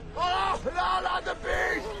honey! Oh, no, not the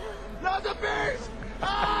beast! Not the beast!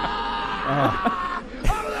 Ah!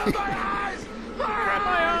 Open up my eyes!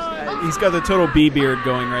 Ah! He's got the total bee beard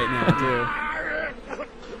going right now, too.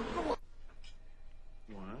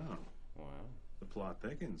 Wow. The plot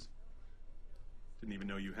thickens. Didn't even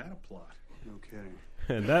know you had a plot. No kidding.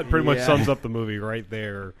 And that pretty much Yeah. sums up the movie right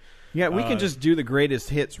there. Yeah, we can just do the greatest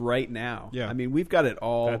hits right now. Yeah. I mean, we've got it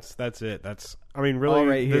all. That's it. That's I mean, really, All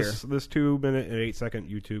right this 2 minute and 8 second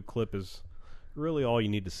YouTube clip is really all you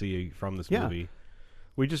need to see from this Yeah. movie.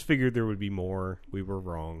 We just figured there would be more. We were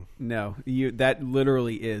wrong. No, that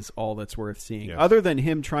literally is all that's worth seeing. Yes. Other than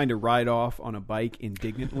him trying to ride off on a bike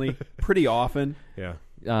indignantly pretty often. Yeah.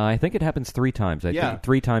 I think it happens 3 times. I Yeah. think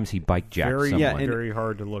 3 times he bike jacks Very, someone. and- very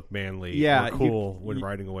hard to look manly Yeah, or cool you- when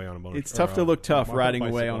riding away on a motor. It's tough to look tough riding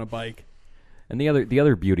away bicycle. on a bike. And the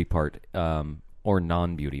other beauty part, or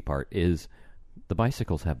non-beauty part, is the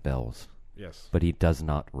bicycles have bells, Yes. but he does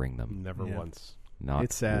not ring them. Never Yeah. once. Not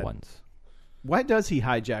It's sad. once. Why does he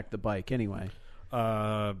hijack the bike anyway?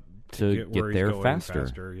 To To get where he's there going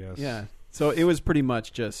faster. Yes. Yeah. So it was pretty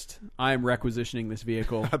much just, I'm requisitioning this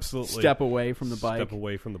vehicle. Absolutely. Step away from the bike. Step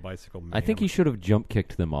away from the bicycle. I think he should have jump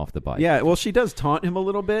kicked them off the bike. Yeah, well, she does taunt him a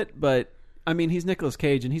little bit, but I mean, he's Nicolas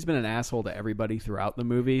Cage, and he's been an asshole to everybody throughout the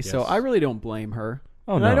movie. So Yes. I really don't blame her.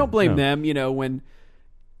 Oh, and no, I don't blame no. them. When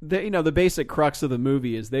the basic crux of the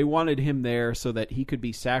movie is they wanted him there so that he could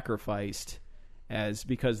be sacrificed,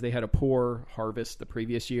 because they had a poor harvest the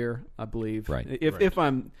previous year, I believe. Right. If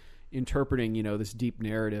I'm interpreting this deep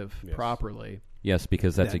narrative Yes. properly. Yes,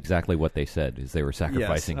 because that's Yeah. exactly what they said, is they were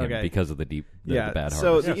sacrificing him okay. because of the bad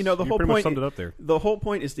So harvest. Yes, the you whole pretty much point summed it up there. The whole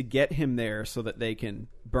point is to get him there so that they can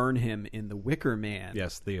burn him in the Wicker Man.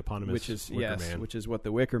 Yes, the eponymous which is Wicker Man. which is what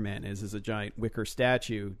the Wicker Man is a giant wicker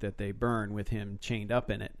statue that they burn with him chained up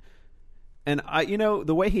in it. And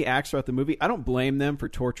the way he acts throughout the movie, I don't blame them for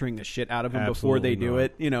torturing the shit out of him before they do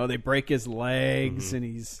Absolutely it. They break his legs and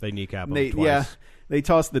They kneecap him they twice. yeah, they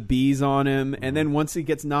toss the bees on him, and then once he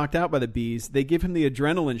gets knocked out by the bees, they give him the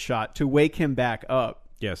adrenaline shot to wake him back up.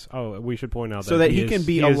 Yes. Oh, we should point out So that he is- can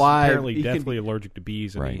be is alive. Apparently, He can deathly be- allergic to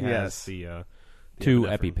bees, and Right. he has Yes. the 2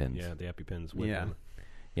 epinephrine. EpiPens. Yeah, the EpiPens with Yeah. him.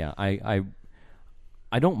 Yeah,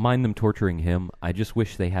 I don't mind them torturing him. I just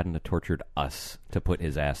wish they hadn't have tortured us to put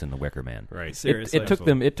his ass in the Wicker Man. Right. Seriously. It took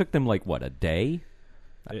them. It took them like what, a day,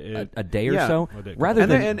 a day or Yeah. so, A day. rather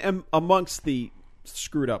and, than and amongst the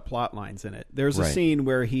screwed up plot lines in it, there's a Right. scene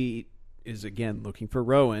where he is again looking for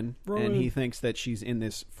Rowan, Rowan. and he thinks that she's in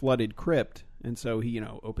this flooded crypt, and so he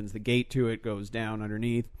opens the gate to it, goes down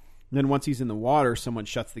underneath. And then once he's in the water, someone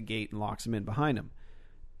shuts the gate and locks him in behind him.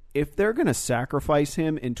 If they're going to sacrifice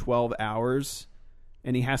him in 12 hours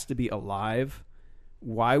and he has to be alive,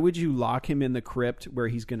 why would you lock him in the crypt where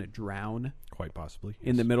he's going to drown Quite possibly.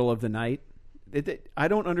 in the middle of the night? I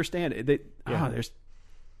don't understand it. There's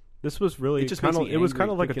This was really It just kind makes of. me It was angry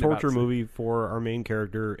kind of like a thinking about torture it. movie for our main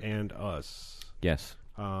character and us. yes,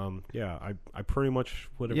 Yeah, I pretty much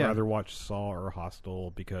would have Yeah. rather watched Saw or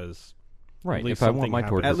Hostel because right. at least If I want something my happened.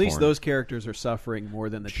 torture At least porn. those characters are suffering more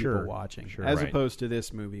than the Sure, people watching, sure. as Right. opposed to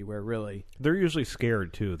this movie where really, they're usually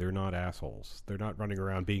scared too. They're not assholes. They're not running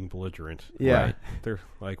around being belligerent. Yeah. Right. They're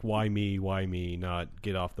like, why me? Why me? Not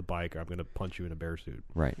get off the bike. Or I'm going to punch you in a bear suit.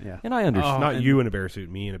 right. Yeah. And I understand. Not and- you in a bear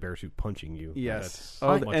suit. Me in a bear suit punching you. yes, That's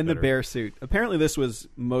oh, much and the better. bear suit. Apparently, this was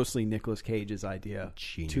mostly Nicolas Cage's idea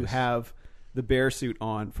Genius. to have the bear suit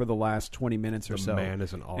on for the last 20 minutes or The so. man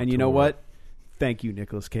is an and you know auteur. what? Thank you,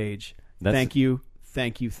 Nicolas Cage. That's- Thank you,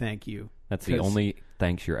 thank you, thank you. That's the 'Cause- only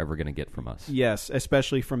thanks you're ever going to get from us, Yes,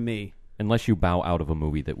 especially from me. unless you bow out of a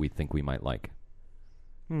movie that we think we might like.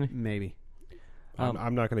 Maybe.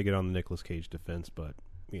 I'm not going to get on the Nicolas Cage defense, but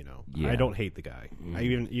Yeah. I don't hate the guy. I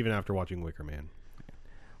even after watching Wicker Man.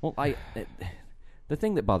 Well, the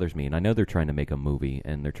thing that bothers me, and I know they're trying to make a movie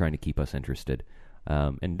and they're trying to keep us interested,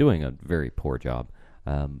 and doing a very poor job.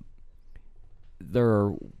 There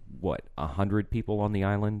are 100 people on the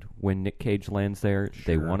island when Nick Cage lands there.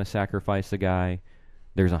 They want to sacrifice the guy.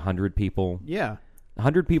 There's 100 people. Yeah.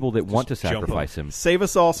 100 people that want to jump sacrifice him. Save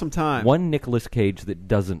us all some time. One Nicolas Cage that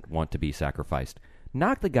doesn't want to be sacrificed.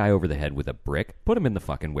 Knock the guy over the head with a brick, put him in the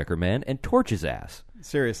fucking Wicker Man, and torch his ass.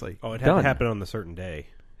 Seriously. Oh, it had Done. to happen on a certain day.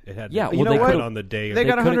 It had. Yeah, to well, they happen could've- on the day. They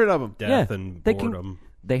got could've- 100 of them. death and they boredom.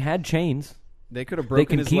 They had chains. They could have They broken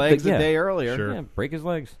can his keep legs the- a yeah. day earlier. Sure. Yeah, break his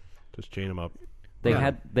legs. Just chain him up. They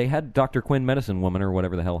Yeah. had Dr. Quinn Medicine Woman or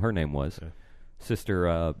whatever the hell her name was, Sister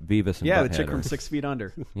Beavis and Yeah, the Butthead chick or- from 6 Feet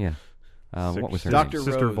Under. Yeah, what was her Dr. name?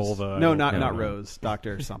 Sister Rose. Vulva, I No, don't- not I not don't know. Rose.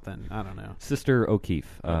 Doctor something. I don't know. Sister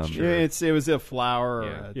O'Keefe. Sure. It was a flower or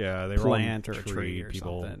a Yeah, they were plant on or a tree tree or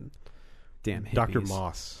people. something. Damn hippies. Dr.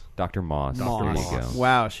 Moss. Dr. Moss. Moss. There you go.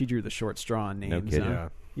 Wow, she drew the short straw on names. kidding. Huh?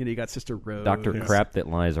 Yeah. You got Sister Rose. Dr. Yes. Crap that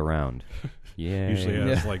lies around. Yeah. Usually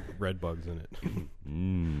has Yeah. like red bugs in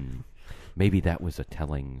it. Maybe that was a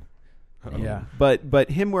telling. Yeah, but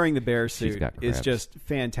him wearing the bear She's suit got is crabs. just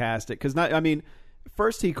fantastic. Because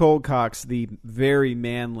first he cold cocks the very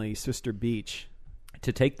manly Sister Beach.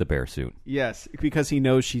 To take the bear suit. Yes, because he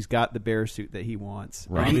knows she's got the bear suit that he wants.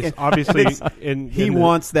 Right. Obviously, He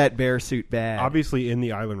wants that bear suit bad. Obviously, in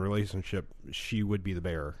the island relationship, she would be the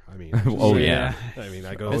bear. I mean, Oh, yeah. I mean,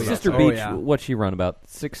 I go. And yeah. Sister Oh, Beach, yeah. what's she run about?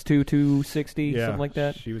 6'2", 260, Yeah, something like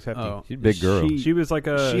that? She was hefty. Oh. She's a big girl. She was like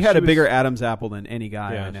a. She had a was- bigger Adam's apple than any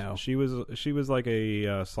guy Yeah, I know. she was like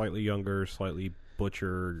a slightly younger, slightly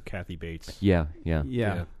butcher Kathy Bates. Yeah.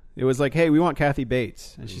 Yeah. It was like, hey, we want Kathy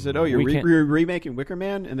Bates. And she said, oh, We can't- you're remaking Wicker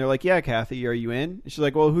Man? And they're like, yeah, Kathy, are you in? And she's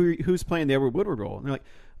like, well, who's playing the Edward Woodward role? And they're like,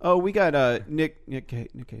 oh, we got Nick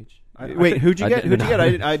Cage. Wait, who'd you get? Who'd you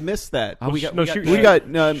get? I missed that. Oh, we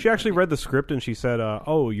got- She actually read the script and she said,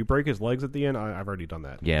 "Oh, you break his legs at the end." I've already done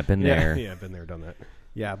that. Yeah, been Yeah. there. Yeah, been there, done that.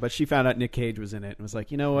 Yeah, but she found out Nick Cage was in it and was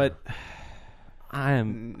like, you know what?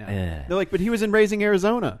 I'm No. They're like, but he was in Raising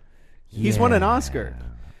Arizona. He's won an Oscar.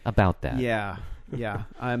 about that. Yeah. No.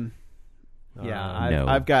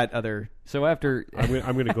 I've got other. So after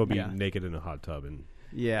I'm gonna go be Yeah. naked in a hot tub and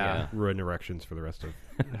Yeah. ruin erections for the rest of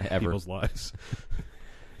Ever. people's lives.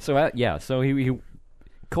 so he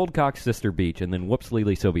cold cocks Sister Beach and then whoops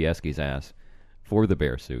Lily Sobieski's ass for the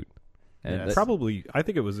bear suit. And Yes. that- Probably, I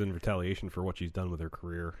think it was in retaliation for what she's done with her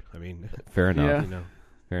career. I mean, fair enough. Yeah. you know,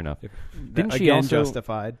 Fair enough. Didn't she Again, also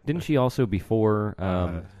justified. Didn't she also before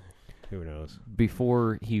who knows?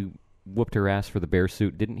 before he whooped her ass for the bear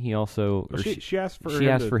suit? Didn't he also? Well, or she asked for she him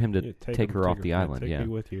asked to, for him to yeah, take her off the island. Take Yeah. me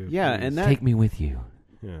with you. Yeah, please. and that Take me with you.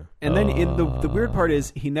 Yeah. And then the weird part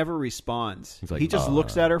is he never responds. He's like, he just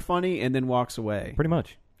looks at her funny and then walks away. Pretty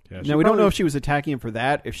much. Yeah, Now we don't know if she was attacking him for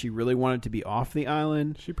that, if she really wanted to be off the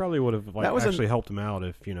island. She probably would have That was actually helped him out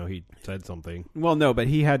if he said something. Well, no, but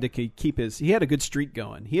he had to keep his. He had a good streak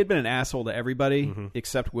going. He had been an asshole to everybody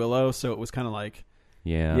except Willow, so it was kind of like,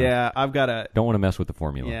 Yeah, I've got to. Don't want to mess with the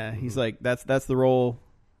formula. Yeah, he's like, that's the role.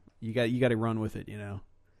 You got to run with it, you know.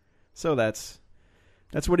 So that's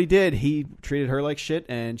what he did. He treated her like shit,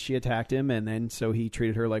 and she attacked him, and then so he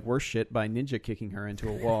treated her like worse shit by ninja kicking her into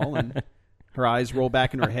a wall, and her eyes roll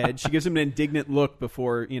back in her head. She gives him an indignant look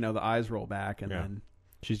before the eyes roll back, and then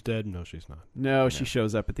she's dead. No, she's not. No, she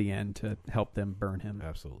shows up at the end to help them burn him.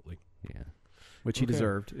 Absolutely. Yeah. Which he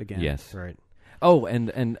deserved again. Yes. Right. Oh,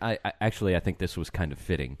 and I actually think this was kind of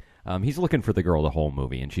fitting. He's looking for the girl the whole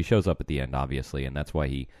movie, and she shows up at the end, obviously, and that's why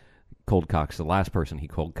he cold cocks the last person he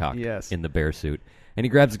cold cocked in the bear suit. And he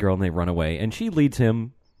grabs the girl, and they run away, and she leads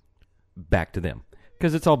him back to them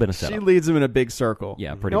because it's all been a setup. She leads him in a big circle.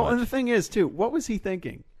 Yeah, pretty much. And the thing is, too, what was he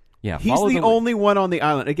thinking? Yeah, he's the only one on the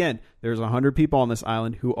island. Again, there's 100 people on this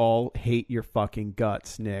island who all hate your fucking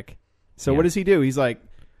guts, Nick. So what does he do? He's like,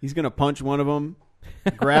 he's going to punch one of them,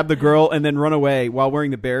 grab the girl, and then run away while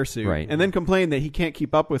wearing the bear suit. Right. And then complain that he can't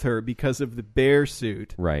keep up with her because of the bear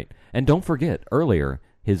suit. Right. And don't forget, earlier,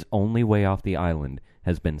 his only way off the island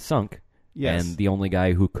has been sunk. Yes. And the only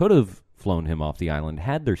guy who could have flown him off the island,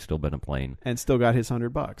 had there still been a plane, and still got his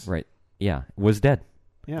 $100. Right. Yeah. Was dead.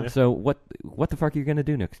 Yeah. So what the fuck are you going to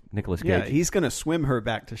do, Nicolas Cage? Yeah, he's going to swim her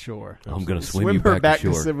back to shore. I'm going to swim you her back to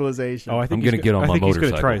to shore. civilization. Oh, I think I'm going to get on my motorcycle. He's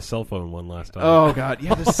going to try his cell phone one last time. Oh, God.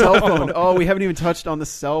 Yeah, the cell phone. Oh, we haven't even touched on the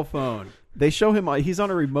cell phone. They show him, he's on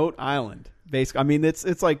a remote island. Basically, I mean,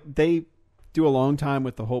 it's like they do a long time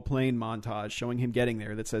with the whole plane montage showing him getting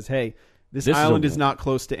there that says, hey, this island is not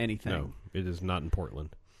close to anything. No, it is not in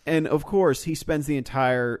Portland. And, of course, he spends the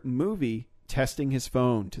entire movie testing his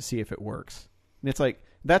phone to see if it works. And it's like,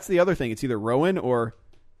 that's the other thing. It's either Rowan or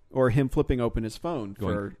him flipping open his phone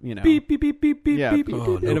for, beep, beep, beep, beep, beep, Yeah. beep, beep.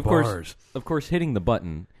 Oh, no and bars. of course, hitting the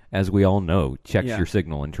button, as we all know, checks Yeah. your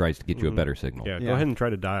signal and tries to get you a better signal. Yeah, Yeah. go ahead and try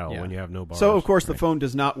to dial Yeah. when you have no bars. So, of course, the phone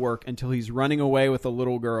does not work until he's running away with a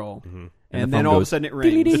little girl. And And the then phone all of a goes, sudden it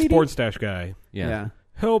rings. It's Sports Stash guy. Yeah.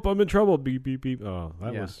 Help, I'm in trouble. Beep, beep, beep. Oh,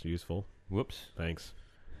 that Yeah. was useful. Whoops. Thanks.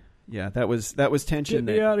 Yeah, that was tension.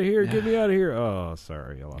 Get me out of here. Get me out of here. Oh,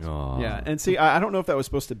 sorry. I lost Aw. Yeah, and see, I don't know if that was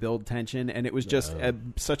supposed to build tension, and it was just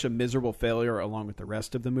such a miserable failure along with the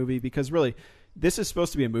rest of the movie, because really, this is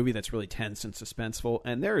supposed to be a movie that's really tense and suspenseful,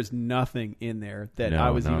 and there is nothing in there that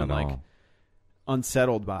I was even like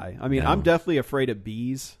unsettled by. I mean, I'm definitely afraid of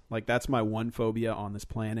bees. Like, that's my one phobia on this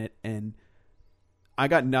planet, and I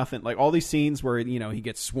got nothing. Like, all these scenes where, he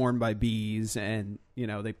gets swarmed by bees, and,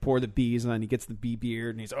 they pour the bees, and then he gets the bee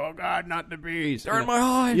beard, and he's, oh, God, not the bees. They're in my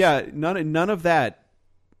eyes. Yeah, none of that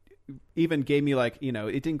even gave me, like,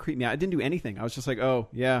 it didn't creep me out. It didn't do anything. I was just like, oh,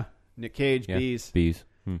 yeah, Nick Cage, Yeah. bees. Bees.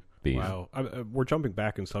 Bees. Wow. We're jumping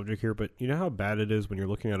back in subject here, but you know how bad it is when you're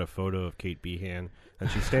looking at a photo of Kate Behan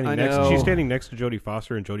and she's standing next to Jodie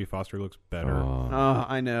Foster, and Jodie Foster looks better. Oh,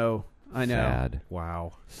 I know. Sad.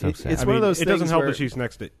 Wow. So sad. It's one of those It things doesn't help where- that she's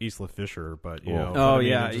next to Isla Fisher, but you know. Oh, I mean,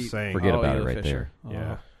 yeah, I'm just saying. Forget about it Isla right Fisher. there.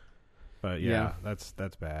 Yeah. Oh. But Yeah. that's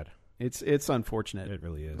bad. It's unfortunate. It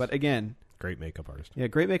really is. But again, Great makeup artist. yeah,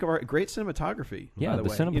 great makeup art, great cinematography. Yeah, by the the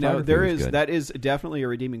way. cinematography there was is good. that is definitely a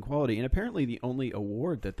redeeming quality, and apparently the only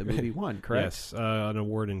award that the movie won. Correct? Yes, an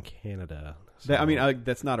award in Canada. That, I mean, So-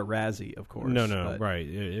 that's not a Razzie, of course. no, but- right.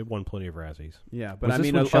 It won plenty of Razzies. Yeah, but Was I this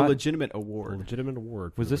mean, one a shot- legitimate A award. legitimate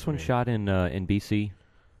award. Was for this the one movie. shot in BC?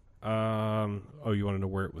 Oh, you want to know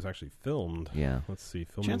where it was actually filmed? Yeah. Let's see.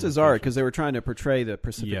 Filming Chances are, location. because they were trying to portray the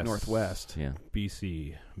Pacific Yes. Northwest. Yeah.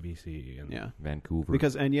 BC, and Yeah. Vancouver.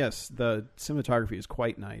 And yes, the cinematography is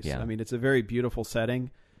quite nice. Yeah. I mean, it's a very beautiful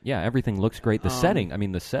setting. Yeah, everything looks great. The setting, I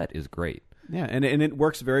mean, the set is great. Yeah, and it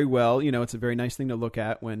works very well. It's a very nice thing to look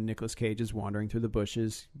at when Nicolas Cage is wandering through the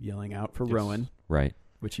bushes, yelling out for Yes. Rowan, Right.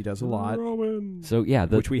 which he does a lot. Rowan. So, yeah.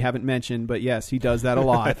 Which we haven't mentioned, but yes, he does that a I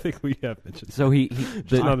lot. think we have mentioned. So he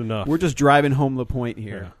It's not enough. We're just driving home the point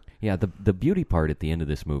here. Yeah, the beauty part at the end of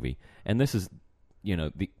this movie, and this is,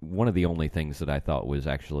 one of the only things that I thought was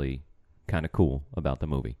actually kind of cool about the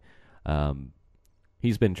movie.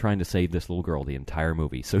 He's been trying to save this little girl the entire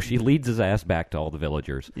movie, so she leads his ass back to all the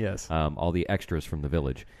villagers, Yes. all the extras from the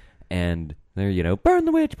village, and they're burn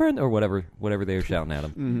the witch, burn, or whatever they're shouting at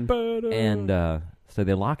him, and so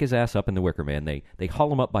they lock his ass up in the Wicker Man. They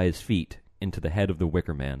haul him up by his feet into the head of the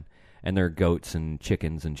Wicker Man. And there are goats and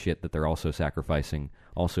chickens and shit that they're also sacrificing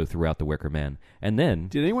also throughout the Wicker Man. And then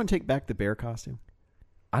Did anyone take back the bear costume?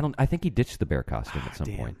 I think he ditched the bear costume at some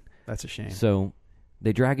Damn. point. That's a shame. So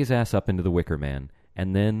they drag his ass up into the Wicker Man,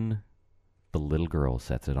 and then the little girl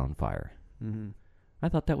sets it on fire. Mm-hmm. I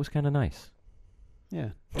thought that was kind of nice.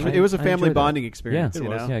 Yeah. I- It was a I family enjoyed that. bonding experience, Yeah, you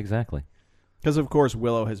know? Yeah, exactly. Because, of course,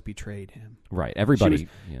 Willow has betrayed him. Right. Everybody.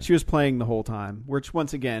 She was playing the whole time, which,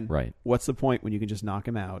 once again, Right. what's the point when you can just knock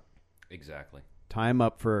him out? Exactly. tie him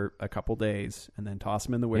up for a couple days, and then toss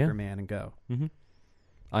him in the Wicker Yeah. Man and go. Mm-hmm.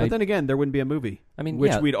 But then again, there wouldn't be a movie. I mean,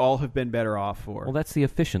 which yeah. we'd all have been better off for. Well, that's the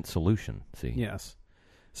efficient solution. See. Yes.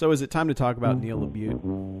 So is it time to talk about Neil LaBute?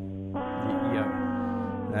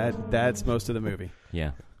 Yeah. That's most of the movie.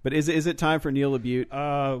 Yeah. But is it time for Neil LaBute?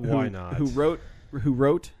 Why not? Who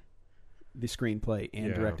wrote the screenplay and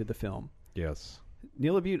Yeah. directed the film? Yes.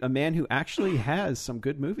 Neil LaBute, a man who actually has some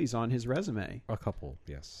good movies on his resume. A couple,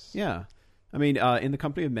 yes. Yeah. I mean, In the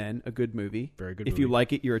Company of Men, a good movie. Very good If movie. you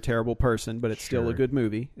like it, you're a terrible person, but it's still a Sure. good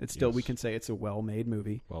movie. It's still, Yes. we can say it's a well-made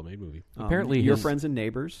movie. Well-made movie. Apparently Your his- Friends and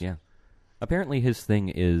Neighbors. Yeah. Apparently his thing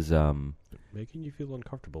is Making you feel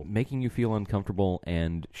uncomfortable. making you feel uncomfortable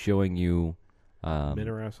and showing you Men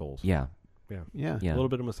are assholes. Yeah. Yeah. Yeah. Yeah. A little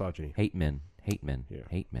bit of misogyny. Hate men. Hate men. Yeah.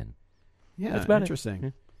 Hate men. Yeah, That's about it. interesting. Yeah.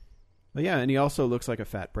 But yeah, and he also looks like a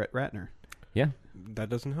fat Brett Ratner. Yeah. That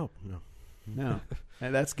doesn't help. No. No.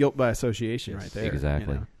 And that's guilt by association Yes. right there.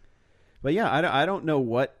 Exactly. you know. But yeah, I don't know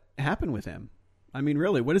what happened with him. I mean,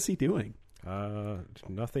 really, what is he doing?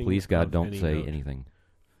 Nothing. Please God, of don't any say note. anything.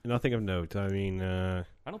 Nothing of note. I mean, I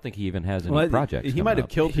don't think he even has any Well, projects. he coming might have up.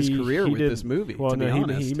 killed his career with did- this movie, Well, to be no,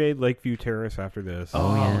 honest. he made Lakeview Terrace after this.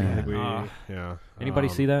 Oh, yeah. I think yeah. Anybody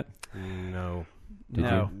see that? No. Did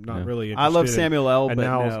No. you? Not No. really I interested. love Samuel L., and but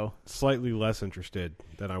now no. slightly less interested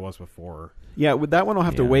than I was before. Yeah, with that one I'll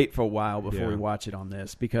have to Yeah. wait for a while before Yeah. we watch it on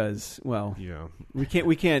this because, well, Yeah. we can't.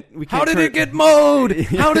 How did turn- it get mowed?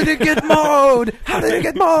 How did it get mowed? How did it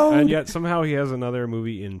get mowed? And yet somehow he has another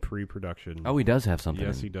movie in pre-production. Oh, he does have something.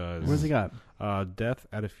 Yes, he does. What's he got? Death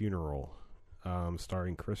at a Funeral,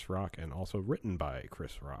 starring Chris Rock and also written by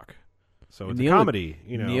Chris Rock. So it's Neil- a comedy.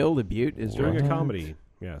 You know, Neil LaBute is doing directing a it? comedy.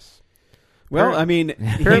 Yes. Well, I mean,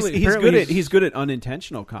 Apparently- he's good at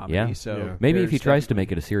unintentional comedy. Yeah. So Yeah. Maybe if he there's tries to definitely-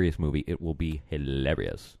 make it a serious movie, it will be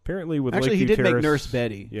hilarious. Apparently, with Actually, he Lakeview did make Terrace- Nurse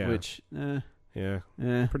Betty, Yeah. which Yeah.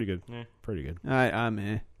 Pretty good. Pretty good.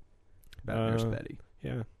 I'm about Nurse Uh, Betty,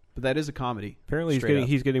 Yeah. but that is a comedy. Apparently, Straight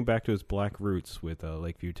he's up. getting back to his black roots with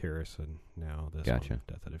Lakeview Terrace, and now this Gotcha. one,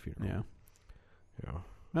 Death at a Funeral. Yeah. Yeah.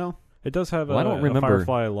 Well, It does have Well, I don't a remember-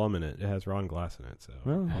 Firefly alum in it. It has Ron Glass in it, so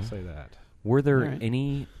Well, I'll say that. Were there All right.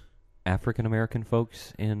 any African American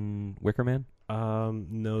folks in Wicker Man?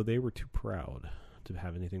 No, they were too proud to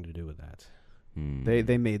have anything to do with that.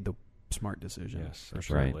 they made the smart decision. Yes, for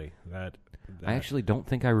sure. absolutely. That I actually don't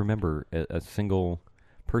think I remember a single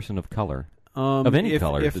person of color, Um, of any if-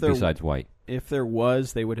 color if there- besides white. If there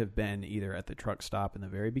was, they would have been either at the truck stop in the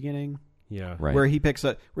very beginning, Yeah. Right. where he picks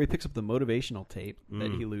up the motivational tape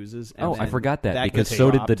that he loses. And Oh, I then forgot that because gets so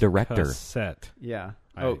did the dropped. director. Cassette Yeah.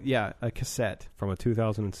 I- A cassette. from a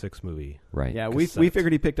 2006 movie. Right. Yeah, we Cassette.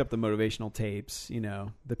 figured he picked up the motivational tapes. You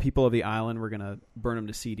know, the people of the island were gonna burn them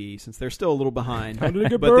to CD since they're still a little behind. How did it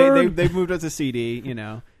get but burned? they've moved up to CD. You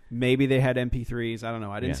know, maybe they had MP3s. I don't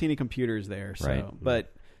know. I didn't Yeah. see any computers there. So, Right.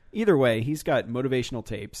 but either way, he's got motivational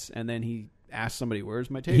tapes, and then he asks somebody,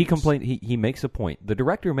 "Where's my tapes?" He complained. He makes a point. The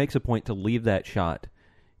director makes a point to leave that shot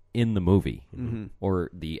in the movie, or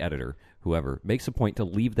the editor, whoever makes a point to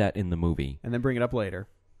leave that in the movie. and then bring it up later.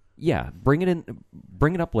 Yeah, bring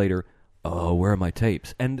it up later. Oh, where are my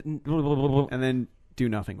tapes? And And then do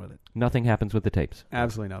nothing with it. nothing happens with the tapes.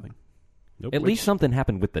 Absolutely nothing. Nope. At least something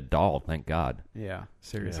happened with the doll. Thank God, Yeah,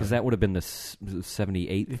 seriously. because that would have been the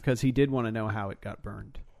 78th. Because he did want to know how it got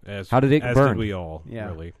burned. As, How did it as burn? Did we all, Yeah,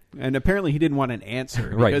 really. and apparently he didn't want an answer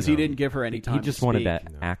Right, because he no. didn't give her any time. He just to wanted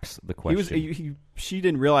speak. to axe the He was. question. She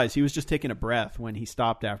didn't realize he was just taking a breath when he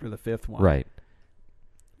stopped after the fifth one. Right.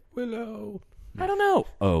 Willow. I don't know.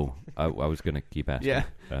 Oh, I was going to keep asking.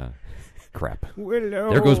 Yeah. Crap.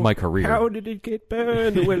 Willow. There goes my career. How did it get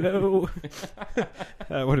burned, Willow?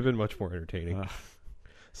 That would have been much more entertaining.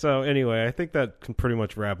 So anyway, I think that can pretty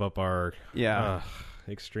much wrap up our Yeah.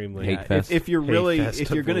 extremely Hate fest. If you're Hate really, fest if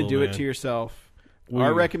you're of going to Little do it Man. to yourself, We-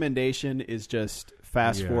 our recommendation is just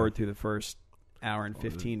fast Yeah. forward through the first hour and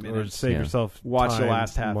 15 or minutes. save Yeah. yourself Watch the time,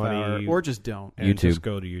 last half money, hour, or just don't. and YouTube. just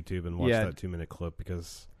go to YouTube and watch Yeah. that 2-minute clip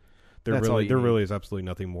because That's all you there need. really is absolutely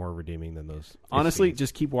nothing more redeeming than those. Honestly, scenes.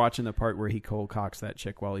 just keep watching the part where he cold cocks that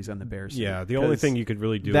chick while he's on the bear suit. yeah. The only 'Cause thing you could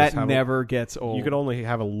really do that is have never gets old. You could only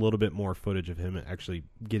have a little bit more footage of him actually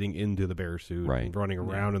getting into the bear suit, Right. and running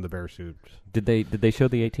around in the bear suit. Did they show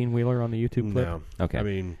the 18-wheeler on the YouTube clip? No, Okay. I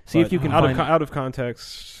mean, See if but you can out find- out of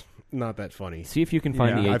context, not that funny. See if you can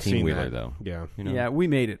find Yeah, the I've seen 18-wheeler that. though. Yeah, You know? Yeah, we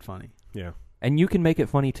made it funny. yeah, And you can make it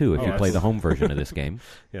funny too if Oh, you play yes. the home version of this game.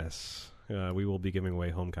 yes. We will be giving away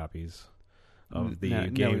home copies of the No,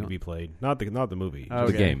 game we to won't. be played, not the movie, Oh,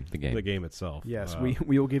 The okay. game. the game itself. Yes, we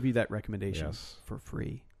will give you that recommendation yes. for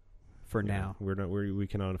free for Yeah, now. we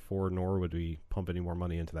cannot afford, nor would we pump any more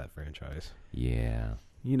money into that franchise. Yeah.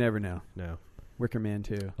 You never know. No. Wicker Man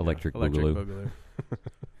 2. Electric Boogaloo. Boogaloo.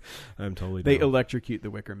 I'm totally. They down. electrocute the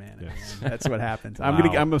Wicker Man. Yes. That's what happens. Wow.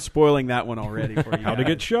 I'm spoiling that one already for you. How to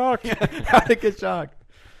guys. get shocked. How to get shocked.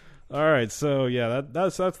 All right, so yeah,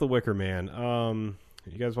 that's the Wicker Man.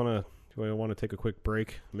 You guys want to take a quick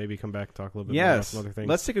break? Maybe come back and talk a little bit more about some other things.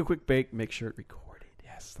 Let's take a quick break. Make sure it recorded.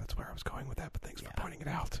 Yes, that's where I was going with that. But thanks for pointing it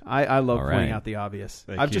out. I love All pointing right. out the obvious.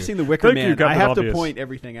 Thank I've you. just seen the Wicker Thank you, Man. I Captain have Obvious. to point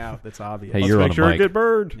everything out that's obvious. Hey, Let's you're make on a sure mic. it get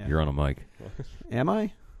burned. Yeah. You're on a mic. Am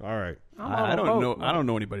I? All right, I don't know. I don't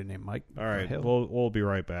know anybody named Mike. all right. Hell. We'll be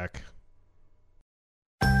right back.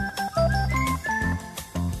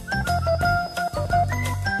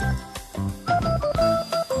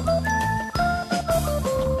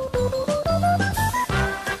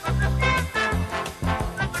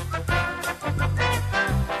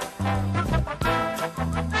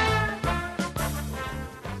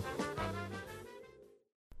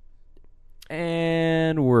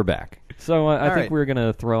 And we're back. So I think right. we're going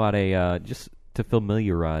to throw out a, just to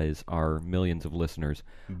familiarize our millions of listeners,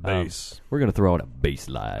 Bass. we're going to throw out a bass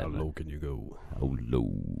line. How low can you go? How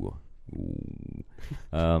low? Ooh.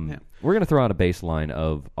 We're going to throw out a baseline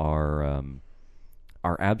of our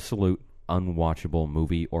absolute unwatchable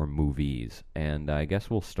movie or movies. And I guess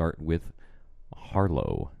we'll start with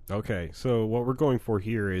Harlow. Okay, so what we're going for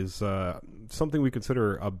here is something we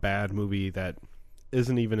consider a bad movie that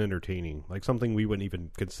isn't even entertaining. Like something we wouldn't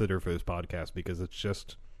even consider for this podcast because it's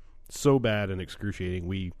just so bad and excruciating.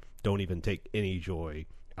 We don't even take any joy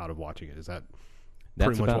out of watching it. Is that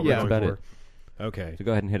That's pretty much about, what we're that's going about for? it. Okay. So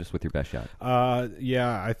go ahead and hit us with your best shot.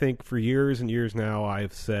 Yeah, I think for years and years now,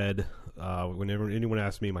 I've said whenever anyone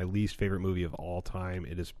asks me my least favorite movie of all time,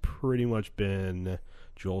 it has pretty much been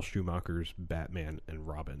Joel Schumacher's Batman and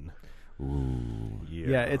Robin. Ooh.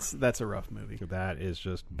 Yeah, that's a rough movie. That is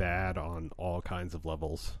just bad on all kinds of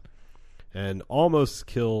levels, and almost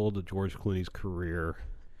killed George Clooney's career.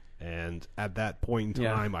 And at that point in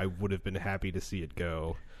time, I would have been happy to see it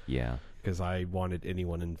go. Yeah. Because I wanted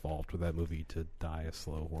anyone involved with that movie to die a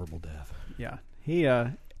slow, horrible death. Yeah, he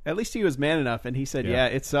at least he was man enough, and he said, Yeah.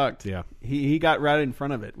 it sucked. Yeah. He got right in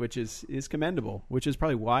front of it, which is commendable. Which is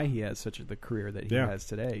probably why he has such the career that he has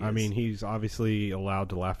today. I mean, he's obviously allowed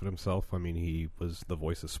to laugh at himself. I mean, he was the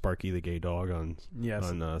voice of Sparky the gay dog on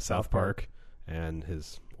South Park, and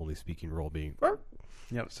his only speaking role being.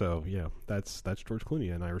 Yep. So yeah, that's George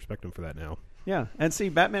Clooney, and I respect him for that now. Yeah, and see,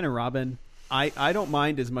 Batman and Robin, I don't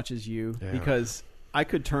mind as much as you because I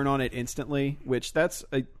could turn on it instantly, which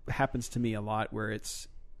happens to me a lot. Where it's,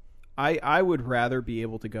 I would rather be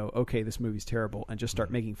able to go, okay, this movie's terrible, and just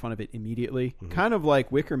start making fun of it immediately, kind of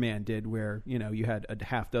like Wicker Man did, where you had a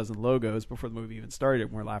half dozen logos before the movie even started,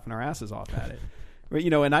 and we're laughing our asses off at it. But,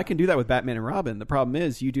 and I can do that with Batman and Robin. The problem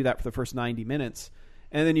is, you do that for the first 90 minutes.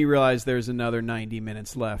 And then you realize there's another 90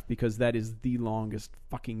 minutes left because that is the longest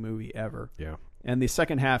fucking movie ever. Yeah. And the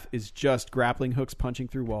second half is just grappling hooks punching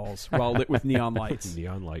through walls while lit with neon lights.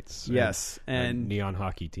 Neon lights. Yes. And neon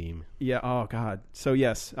hockey team. Yeah. Oh, God. So,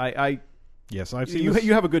 yes. Yes, I've seen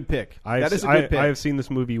you have a good pick. That is a good pick. I have seen this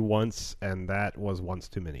movie once, and that was once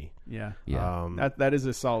too many. Yeah. Yeah. That is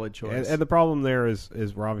a solid choice. And the problem there is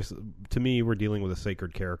we're obviously, to me, we're dealing with a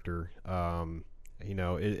sacred character.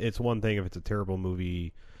 It's one thing if it's a terrible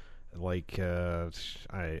movie, like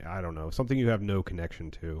I don't know, something you have no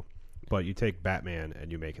connection to, but you take Batman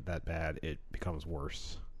and you make it that bad, it becomes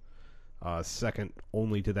worse. Second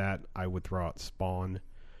only to that, I would throw out Spawn,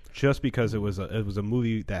 just because it was a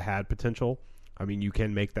movie that had potential. I mean, you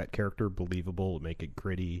can make that character believable, make it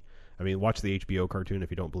gritty. I mean, watch the HBO cartoon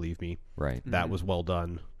if you don't believe me. Right. That was well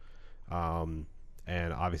done, and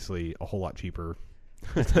obviously a whole lot cheaper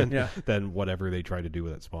than whatever they tried to do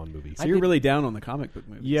with that Spawn movie. So you're really down on the comic book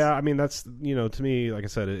movies. Yeah, I mean, that's, to me, like I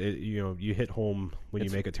said, you hit home when you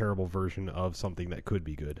make a terrible version of something that could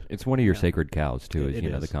be good. It's one of your sacred cows too, It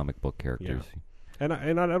the is. comic book characters. Yeah.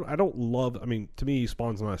 And I don't love. I mean, to me,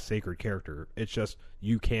 Spawn's not a sacred character. It's just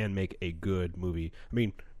you can make a good movie. I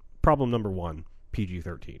mean, problem number one: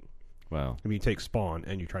 PG-13. Wow. I mean, you take Spawn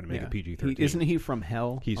and you try to make it PG-13. Isn't he from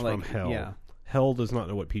Hell? He's from Hell. Yeah. Hell does not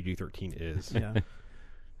know what PG-13 is. Yeah.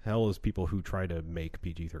 Hell is people who try to make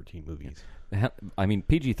PG-13 movies. I mean,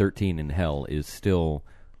 PG-13 in Hell is still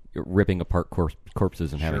ripping apart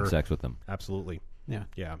corpses and having Sure. sex with them. Absolutely. Yeah.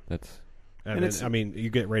 Yeah. That's And then, I mean, you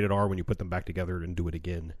get rated R when you put them back together and do it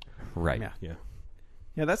again. right. Yeah. Yeah.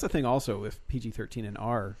 Yeah, that's the thing also with PG-13 and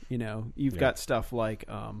R. You've got stuff like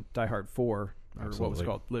Die Hard 4, or what was Absolutely.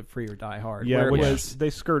 called Live Free or Die Hard. Yeah, where which it was, they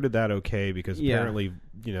skirted that okay because Yeah. apparently,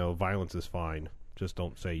 violence is fine. Just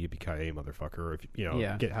don't say yippee-ki-yay, motherfucker. If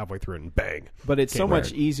Yeah. get halfway through it and bang. but it's so Can't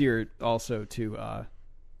much write. easier also to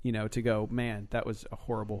to go, man, that was a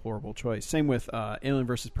horrible, horrible choice. Same with Alien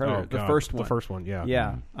vs. Predator, the first one. The first one, yeah.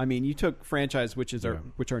 Yeah. I mean, you took franchise which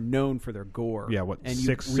are known for their gore. Yeah, and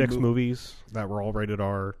six movies that were all rated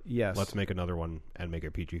R. Yes. Let's make another one and make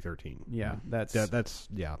it PG-13. Yeah, that's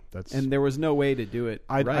and there was no way to do it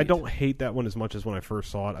right. I don't hate that one as much as when I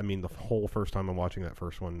first saw it. I mean, the whole first time I'm watching that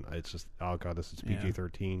first one, it's just, oh god, this is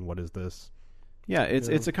PG-13. What is this? Yeah,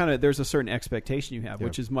 it's a kind of, there's a certain expectation you have,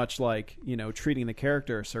 which is much like, treating the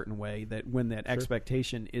character a certain way, that when that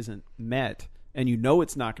expectation isn't met, and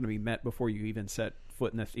it's not going to be met before you even set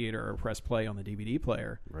foot in the theater or press play on the DVD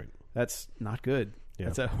player, right? That's not good. Yeah.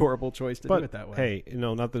 That's a horrible choice to do it that way. Hey,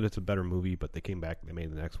 not that it's a better movie, but they came back, they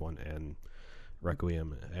made the next one, and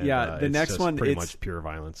Requiem. And, the next one, pretty much pure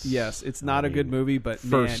violence. Yes, it's not a good movie, but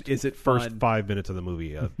is it fun? First 5 minutes of the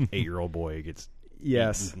movie, an 8-year-old boy gets...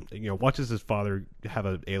 Yes, watches his father have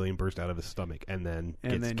an alien burst out of his stomach and then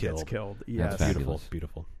gets killed. Yes, that's beautiful,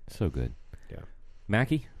 beautiful, so good. Yeah,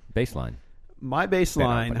 Mackie, baseline. My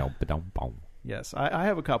baseline. Yes, I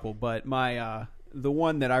have a couple, but my the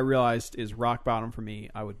one that I realized is rock bottom for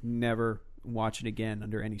me. I would never watch it again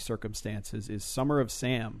under any circumstances. Is Summer of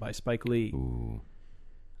Sam by Spike Lee. Ooh.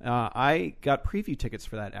 I got preview tickets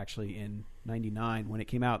for that actually in '99 when it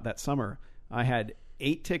came out that summer. I had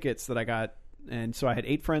 8 tickets that I got. And so I had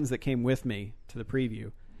 8 friends that came with me to the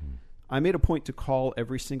preview. I made a point to call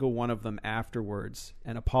every single one of them afterwards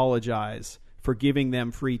and apologize for giving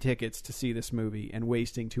them free tickets to see this movie and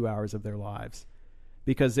wasting 2 hours of their lives,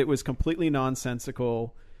 because it was completely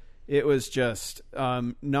nonsensical. It was just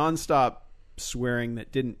nonstop swearing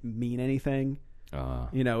that didn't mean anything.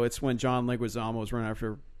 It's when John Leguizamo was running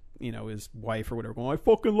after his wife or whatever, going, I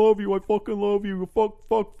fucking love you,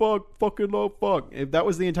 fucking love, fuck. If that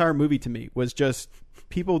was the entire movie to me, was just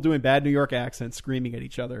people doing bad New York accents screaming at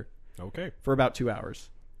each other. Okay. For about 2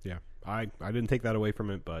 hours. Yeah. I didn't take that away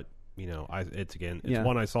from it, but, it's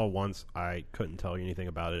one I saw once. I couldn't tell you anything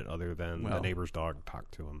about it other than the neighbor's dog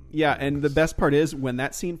talked to him. Yeah, and the best part is when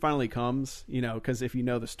that scene finally comes, because if you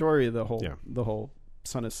know the story of the whole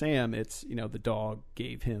Son of Sam, it's, the dog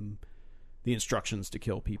gave him the instructions to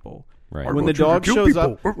kill people. Right. When the dog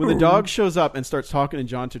shows up and starts talking in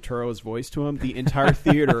John Turturro's voice to him, the entire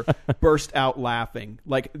theater burst out laughing.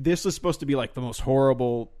 Like, this was supposed to be like the most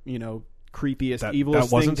horrible, creepiest, evilest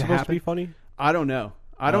that wasn't thing to supposed happen. to be funny? I don't know.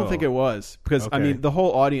 I don't think it was, because the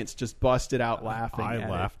whole audience just busted out laughing. I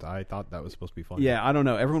laughed. I thought that was supposed to be funny. Yeah, I don't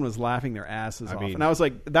know. Everyone was laughing their asses off, and I was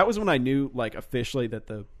like, that was when I knew, like, officially that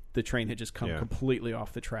the train had just come completely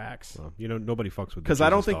off the tracks. Well, nobody fucks with, because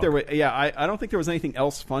I don't think there was. Yeah, I don't think there was anything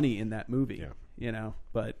else funny in that movie. Yeah.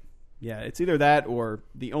 But yeah, it's either that or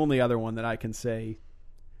the only other one that I can say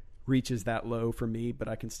reaches that low for me, but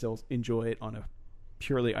I can still enjoy it on a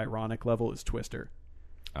purely ironic level, is Twister.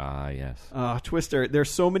 Yes. Twister.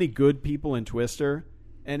 There's so many good people in Twister,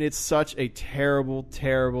 and it's such a terrible,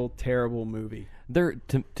 terrible, terrible movie. There,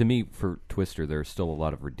 to me, for Twister, there's still a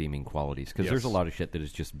lot of redeeming qualities, because there's a lot of shit that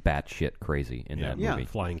is just batshit crazy in that movie.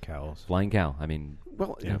 Flying cows. Flying cow. I mean,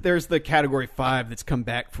 there's the Category 5 that's come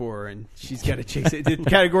back for her, and she's got to chase it. The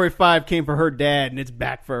Category 5 came for her dad, and it's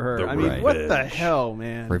back for her. What the hell,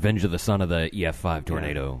 man? Revenge of the Son of the EF5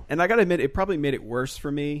 Tornado. And I got to admit, it probably made it worse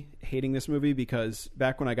for me hating this movie, because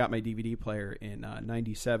back when I got my DVD player in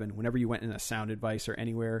 '97, whenever you went in a Sound Advice or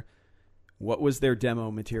anywhere, what was their demo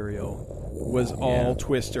material was all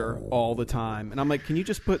Twister all the time. And I'm like, can you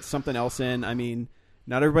just put something else in? I mean,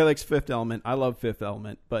 not everybody likes Fifth Element. I love Fifth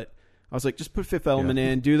Element, but I was like, just put Fifth Element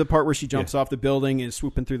in. Do the part where she jumps off the building and is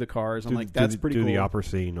swooping through the cars. I'm like, that's pretty cool. Do the opera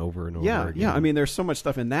scene over and over again. Yeah, I mean, there's so much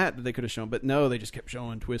stuff in that they could have shown. But no, they just kept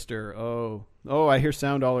showing Twister. Oh, I hear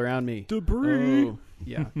sound all around me. Debris. Oh,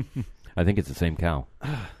 yeah. I think it's the same cow.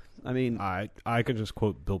 I mean, I could just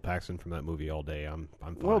quote Bill Paxton from that movie all day. I'm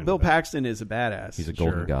fine. Well, Bill Paxton is a badass. He's a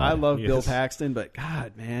golden god. I love Bill Paxton, but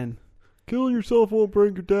God, man, killing yourself won't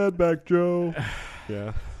bring your dad back, Joe.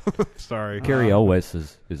 Yeah. Sorry. Carrie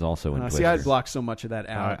Elwes is also in Twister. See, I blocked so much of that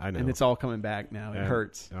out, I know. and it's all coming back now. It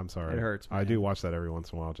hurts. I'm sorry. It hurts. Man. I do watch that every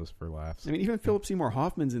once in a while just for laughs. I mean, even Philip Seymour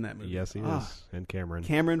Hoffman's in that movie. Yes, he is. And Cameron.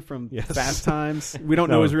 Cameron from Fast Times. We don't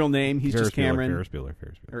know his real name. He's just Cameron. Ferris Bueller.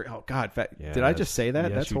 Oh, God. Did I just say that?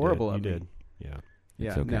 Yes, that's horrible of me. me. You did. Yeah.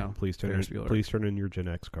 Yeah, okay. no. Please turn in your Gen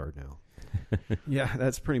X card now. Yeah,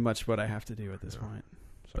 that's pretty much what I have to do at this point.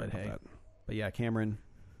 Sorry about that. But yeah, Cameron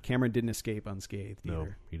didn't escape unscathed either. No,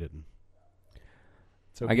 he didn't.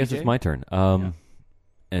 So I guess it's my turn. And,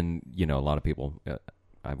 a lot of people,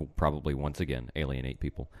 I will probably once again alienate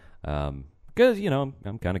people. Because,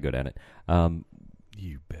 I'm kind of good at it.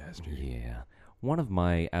 You bastard. Yeah. One of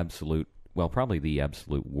my probably the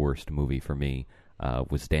absolute worst movie for me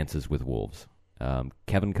was Dances with Wolves.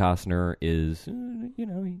 Kevin Costner is,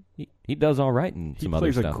 he does all right in some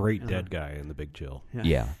other stuff. He plays a great dead guy in The Big Chill.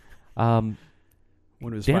 Yeah. One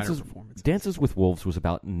of his finer performances. Dances with Wolves was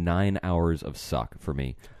about 9 hours of suck for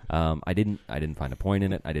me. I didn't find a point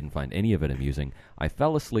in it. I didn't find any of it amusing. I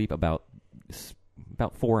fell asleep about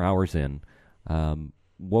 4 hours in.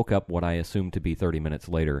 Woke up what I assumed to be 30 minutes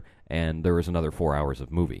later, and there was another 4 hours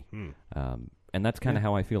of movie. And that's kind of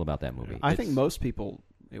how I feel about that movie. I think most people,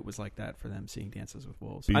 it was like that for them seeing Dances with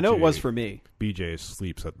Wolves. I know it was for me. BJ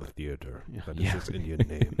sleeps at the theater. That is his Indian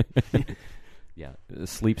name. Yeah,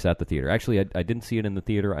 sleeps at the theater. Actually, I didn't see it in the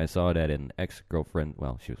theater. I saw it at an ex-girlfriend.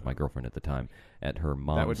 Well, she was my girlfriend at the time. At her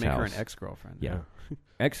mom's house. That would make her an ex-girlfriend. Yeah.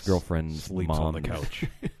 Ex-girlfriend's sleeps mom. on the couch.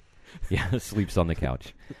 Yeah, sleeps on the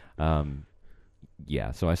couch.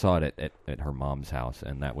 Yeah, so I saw it at her mom's house,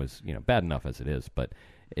 and that was, bad enough as it is, but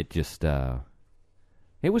it just,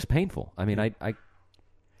 it was painful. I mean, I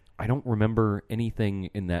don't remember anything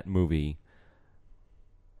in that movie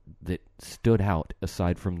that stood out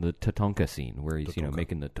aside from the Tatanka scene where he's,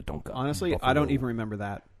 making the Tatanka. Honestly, Buffalo. I don't even remember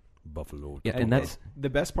that. Buffalo. Yeah, and that's the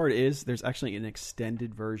best part is there's actually an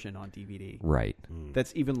extended version on DVD. right.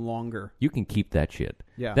 That's even longer. You can keep that shit.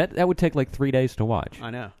 Yeah. That would take like 3 days to watch. I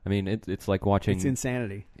know. I mean, it's like watching. It's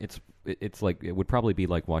insanity. It's like it would probably be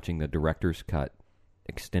like watching the director's cut,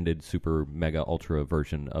 extended super mega ultra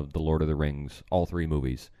version of the Lord of the Rings, all 3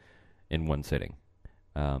 movies, in one sitting.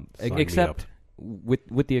 Except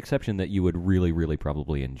with the exception that you would really, really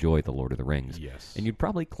probably enjoy the Lord of the Rings. Yes. And you'd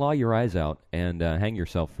probably claw your eyes out and hang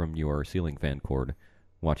yourself from your ceiling fan cord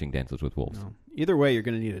watching Dances with Wolves. No. Either way, you're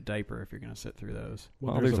going to need a diaper if you're going to sit through those.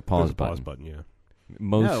 Well, there's a pause button. Yeah.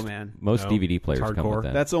 Most No. DVD players come hardcore. with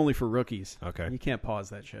that. That's only for rookies. Okay. You can't pause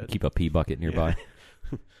that shit. Keep a pee bucket nearby.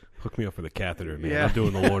 Hook me up with a catheter, man. Yeah. I'm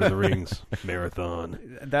doing the Lord of the Rings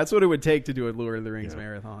marathon. That's what it would take to do a Lord of the Rings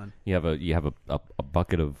marathon. You have a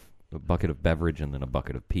bucket of beverage and then a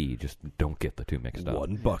bucket of pee. Just don't get the two mixed up.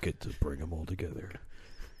 One bucket to bring them all together.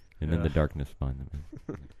 And in the darkness find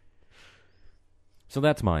them. So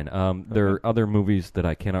that's mine. There are other movies that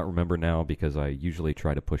I cannot remember now because I usually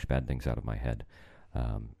try to push bad things out of my head.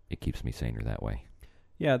 It keeps me saner that way.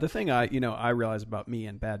 Yeah, the thing I realize about me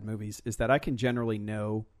and bad movies is that I can generally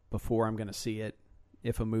know before I'm going to see it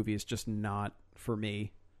if a movie is just not for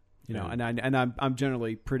me. And I'm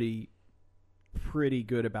generally pretty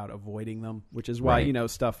good about avoiding them, which is why Right.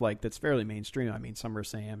 Stuff like that's fairly mainstream. I mean, Summer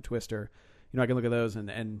Sam, Twister. I can look at those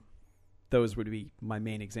and those would be my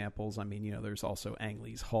main examples. I mean, there's also Ang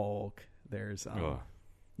Lee's Hulk. There's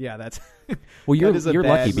yeah, that's well, you're that is a you're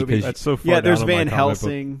bad lucky movie. because That's so far yeah. There's down on my Van comic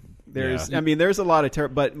Helsing. book. There's Yeah. I mean, there's a lot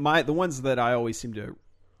of but the ones that I always seem to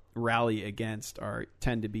rally against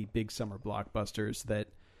tend to be big summer blockbusters that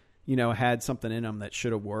had something in them that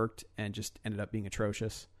should have worked and just ended up being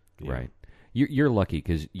atrocious. right. You're lucky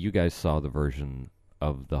because you guys saw the version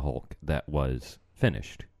of the Hulk that was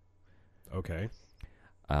finished. Okay.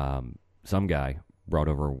 Some guy brought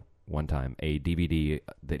over one time a DVD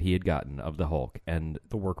that he had gotten of the Hulk, and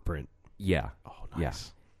The work print. yeah, Oh,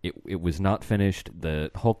 nice. yeah, it was not finished.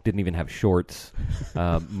 The Hulk didn't even have shorts.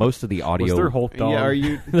 Most of the audio Was there Hulk dog? Yeah, are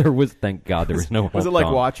you? there was. Thank God there was no. Hulk Was it like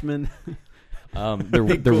dong. Watchmen? There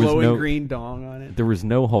Big was glowing no green dong on it. There was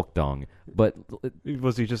no Hulk dong, but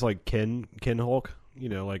Was he just like Ken Hulk?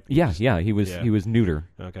 Like yeah, he was Yeah. he was neuter.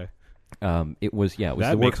 Okay. It was That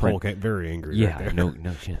the makes work print. Hulk very angry. Yeah, right there.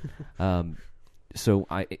 no shit. So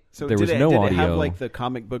So there did was it, no did audio. it have like the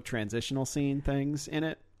comic book transitional scene things in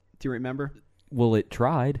it? Do you remember? Well, it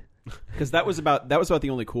tried. Because that was about the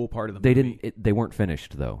only cool part of the They movie. didn't. They weren't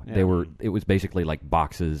finished though. Yeah. They were. It was basically like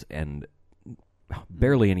boxes, and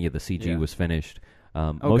barely any of the CG Yeah. was finished.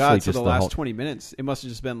 Oh Mostly God! just So the the last Hulk. 20 minutes, it must have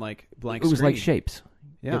just been like blank. It was like screen. shapes.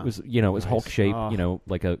 Yeah. It was. It was Hulk shape. Oh.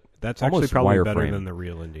 Like a. That's actually almost probably wireframe. better than the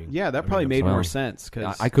real ending. Yeah, that I mean, probably I'm made sorry. more sense.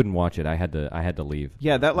 Cause I couldn't watch it. I had to leave.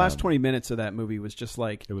 yeah, that last 20 minutes of that movie was just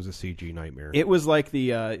like It was a CG nightmare. it was like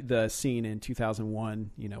the scene in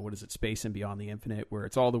 2001. What is it? Space and Beyond the Infinite, where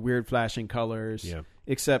it's all the weird flashing colors. Yeah.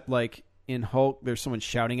 Except like in Hulk, there's someone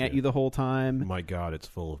shouting at you the whole time. My God, it's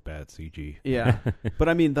full of bad CG. Yeah, but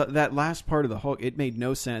I mean that last part of the Hulk, it made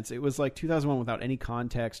no sense. It was like 2001 without any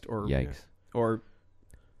context or Yikes. or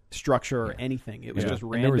structure or anything. It was just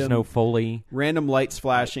And random. there was no Foley. Random lights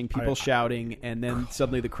flashing, people shouting, and then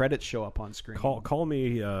suddenly the credits show up on screen. Call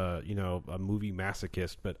me, a movie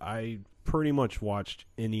masochist, but I pretty much watched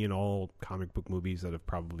any and all comic book movies that have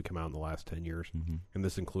probably come out in the last 10 years, and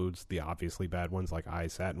this includes the obviously bad ones. Like I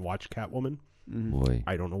sat and watched Catwoman. Boy.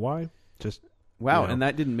 I don't know why. Just Wow, you know. and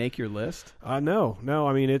that didn't make your list? No.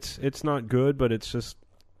 I mean, it's not good, but it's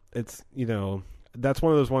that's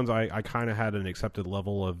one of those ones I kind of had an accepted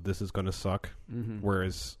level of this is going to suck.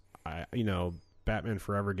 Whereas, Batman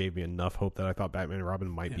Forever gave me enough hope that I thought Batman and Robin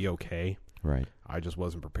might be okay. Right. I just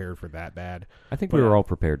wasn't prepared for that bad. I think we were all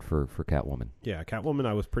prepared for Catwoman. Yeah, Catwoman,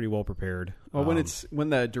 I was pretty well prepared. Well, when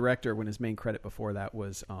the director, when his main credit before that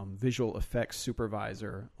was visual effects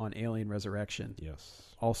supervisor on Alien Resurrection. Yes.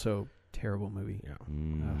 Also, terrible movie. Yeah.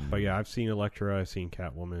 But yeah, I've seen Elektra, I've seen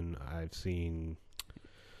Catwoman, I've seen...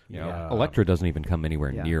 Elektra doesn't even come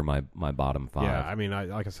anywhere near my bottom 5. Yeah, I mean,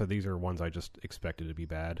 like I said, these are ones I just expected to be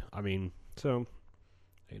bad. I mean, so...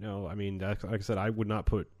 like I said, I would not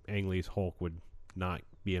put Ang Lee's Hulk would not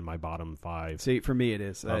be in my bottom 5. See, for me, it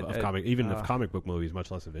is of comic book movies,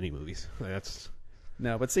 much less of any movies. That's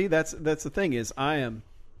but see, that's the thing is, I am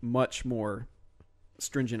much more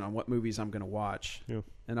stringent on what movies I'm going to watch,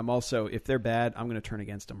 and I'm also, if they're bad, I'm going to turn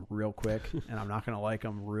against them real quick, and I'm not going to like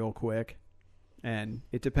them real quick. And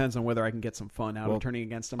it depends on whether I can get some fun out of turning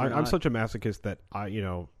against them. I'm such a masochist that I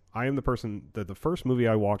am the person that the first movie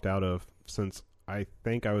I walked out of since. I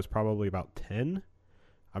think I was probably about 10.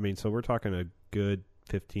 I mean, so we're talking a good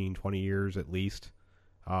 15, 20 years at least.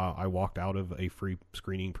 I walked out of a free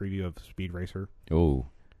screening preview of Speed Racer. Oh.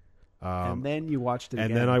 And then you watched it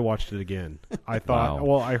again. And then I watched it again. I thought,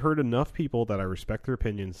 well, I heard enough people that I respect their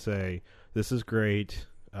opinions say, this is great.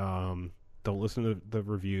 Don't listen to the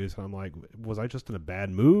reviews. And I'm like, was I just in a bad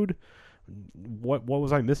mood? What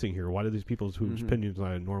was I missing here? Why did these people whose opinions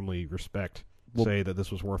I normally respect say that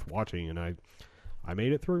this was worth watching? And I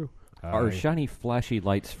made it through. Our shiny, flashy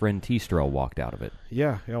lights friend T-Straw walked out of it.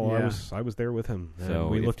 Yeah. I was there with him. So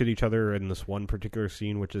we looked at each other in this one particular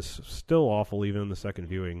scene, which is still awful even in the second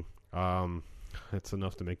viewing. It's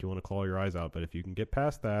enough to make you want to claw your eyes out. But if you can get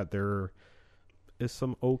past that, there is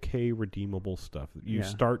some okay redeemable stuff. You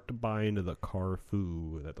start to buy into the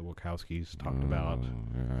Carfu that the Wachowskis talked about.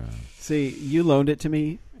 See, you loaned it to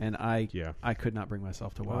me, and I could not bring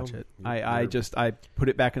myself to watch it. I put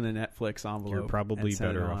it back in the Netflix envelope. You're probably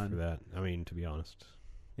better off for that. I mean, to be honest.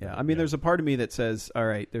 Yeah, I mean, there's a part of me that says, all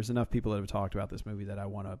right, there's enough people that have talked about this movie that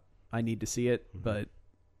I need to see it, but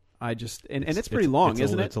I just and it's pretty long,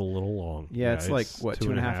 isn't it? It's a little long. Yeah, it's like what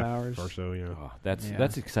 2.5 hours or so. Yeah,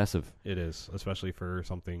 that's excessive. It is, especially for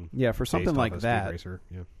something. Yeah, for something like that. Racer.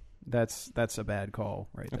 Yeah, that's a bad call,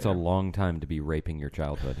 right? That's there. a long time to be raping your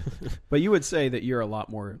childhood. But you would say that you're a lot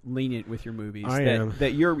more lenient with your movies. I am.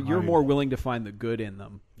 That you're more willing to find the good in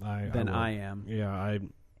them than I am. Yeah,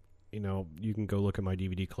 you can go look at my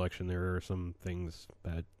DVD collection. There are some things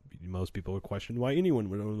that most people would question why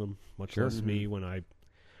anyone would own them, much less me when I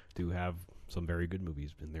do have some very good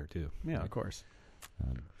movies in there too. Yeah, of course.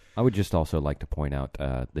 I would just also like to point out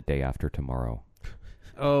The Day After Tomorrow.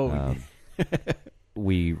 Oh,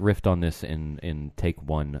 we riffed on this in take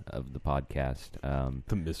 1 of the podcast.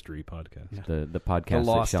 The mystery podcast. The podcast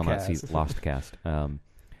that shall not see Lost Cast.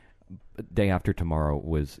 Day After Tomorrow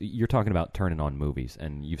was, you're talking about turning on movies,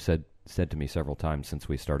 and you've said to me several times since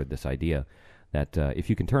we started this idea that if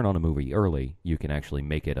you can turn on a movie early, you can actually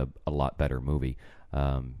make it a lot better movie.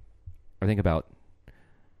 I think about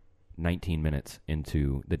 19 minutes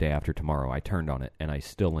into The Day After Tomorrow, I turned on it, and I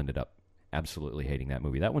still ended up absolutely hating that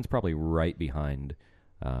movie. That one's probably right behind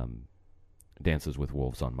Dances with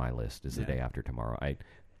Wolves on my list, is The Day After Tomorrow.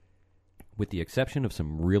 With the exception of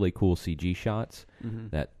some really cool CG shots,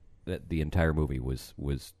 that the entire movie was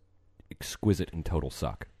exquisite and total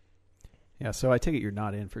suck. Yeah, so I take it you're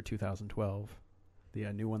not in for 2012. The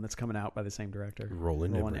new one that's coming out by the same director,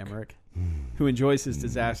 Roland Emmerich, who enjoys his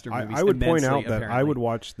disaster movies. I would point out that apparently. I would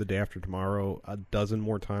watch The Day After Tomorrow a dozen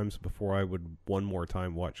more times before I would one more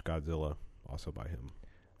time watch Godzilla, also by him.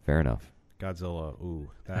 Fair enough. Godzilla,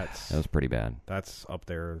 that was pretty bad. That's up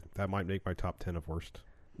there. That might make my top 10 of worst.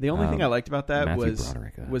 The only thing I liked about that Matthew was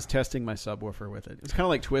Broderick, testing my subwoofer with it. It's kind of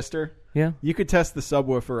like Twister. Yeah, you could test the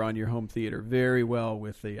subwoofer on your home theater very well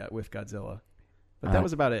with Godzilla, but that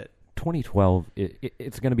was about it. 2012,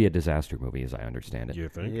 it's going to be a disaster movie, as I understand it. You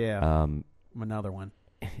think? Yeah. Another one.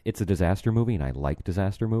 It's a disaster movie, and I like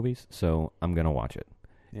disaster movies, so I'm going to watch it.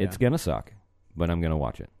 Yeah. It's going to suck, but I'm going to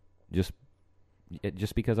watch it.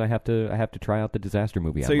 Just because I have to try out the disaster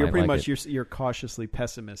movie. So you're pretty much you're cautiously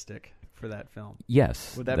pessimistic for that film.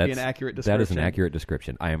 Yes. Would that be an accurate description? That is an accurate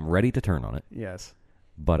description. I am ready to turn on it. Yes.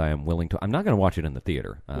 But I am willing to. I'm not going to watch it in the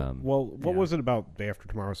theater. What was it about Day After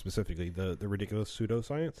Tomorrow specifically? The ridiculous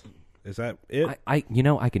pseudoscience? Is that it? I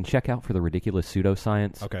can check out for the ridiculous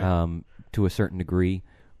pseudoscience to a certain degree,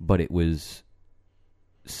 but it was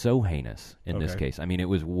so heinous in this case. I mean, it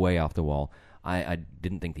was way off the wall. I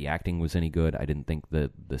didn't think the acting was any good. I didn't think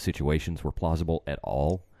the situations were plausible at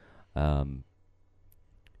all.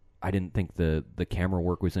 I didn't think the camera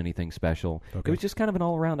work was anything special. Okay. It was just kind of an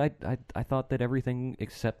all around. I thought that everything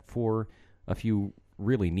except for a few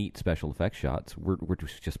really neat special effects shots were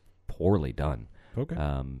just poorly done. Okay.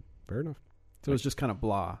 Fair enough. So it was just kind of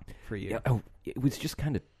blah for you. Yeah, it was just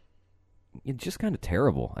kind of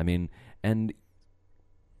terrible. I mean, and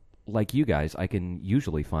like you guys, I can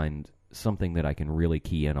usually find something that I can really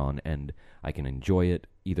key in on, and I can enjoy it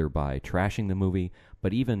either by trashing the movie,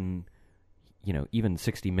 but even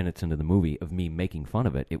 60 minutes into the movie of me making fun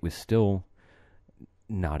of it, it was still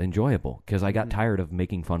not enjoyable because I got tired of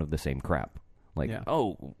making fun of the same crap. Like,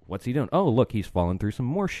 oh, what's he doing? Oh, look, he's falling through some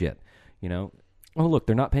more shit. Oh, look,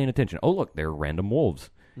 they're not paying attention. Oh, look, they're random wolves.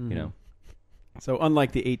 So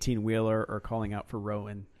unlike the 18-wheeler or calling out for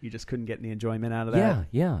Rowan, you just couldn't get any enjoyment out of that.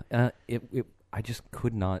 Yeah. I just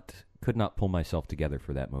could not pull myself together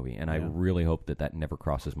for that movie, and I really hope that never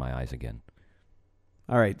crosses my eyes again.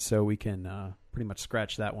 All right, so we can pretty much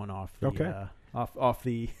scratch that one off. Off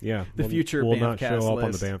the future we'll Bamfcast not show up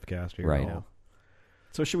list. on the Bamfcast here. Right. At all.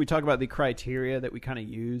 So should we talk about the criteria that we kind of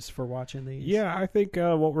use for watching these? Yeah, I think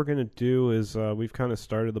what we're going to do is we've kind of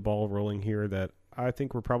started the ball rolling here that I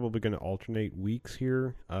think we're probably going to alternate weeks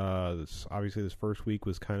here. Obviously, this first week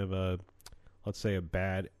was kind of let's say a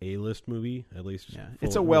bad A-list movie, at least. Yeah,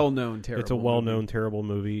 it's a well-known terrible It's a well-known terrible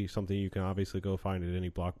movie, something you can obviously go find at any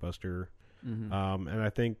Blockbuster. Mm-hmm. And I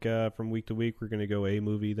think from week to week, we're going to go A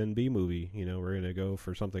movie, then B movie. We're going to go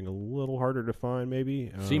for something a little harder to find,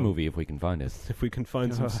 maybe. C movie, if we can find it. If we can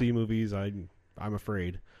find some C movies, I'm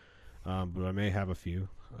afraid. But I may have a few.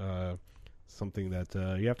 Something that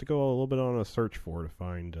you have to go a little bit on a search for to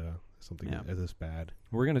find something this bad.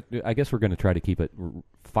 I guess we're gonna try to keep it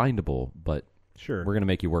findable, but sure, we're gonna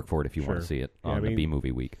make you work for it if you want to see it on the B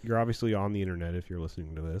movie week. You're obviously on the internet if you're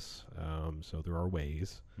listening to this, so there are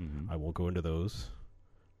ways. Mm-hmm. I won't go into those,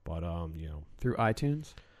 but through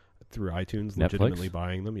iTunes. Through iTunes, Netflix? Legitimately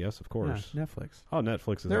buying them, yes, of course. Yeah, Netflix. Oh,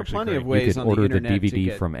 Netflix is there are actually plenty great. of ways you could on order the internet DVD to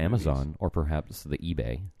get from movies. Amazon or perhaps the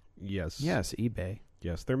eBay. Yes, eBay.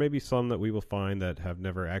 Yes, there may be some that we will find that have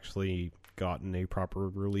never actually gotten a proper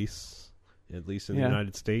release, at least in the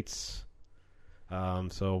United States.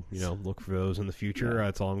 So, look for those in the future. Yeah.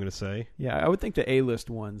 That's all I'm going to say. Yeah, I would think the A-list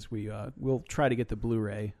ones, we'll try to get the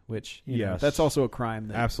Blu-ray, which, that's also a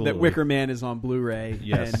crime. Absolutely. That Wicker Man is on Blu-ray.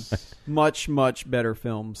 Yes. And much, much better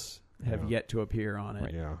films have yet to appear on it.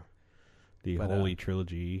 Right. Yeah. The Holy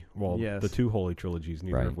Trilogy. Well, the two Holy Trilogies,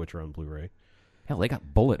 neither of which are on Blu-ray. Hell, they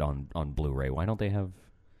got Bullet on Blu-ray. Why don't they have...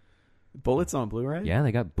 Bullet's on Blu-ray? Yeah,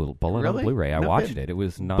 they got Bullet really? on Blu-ray. I watched it. It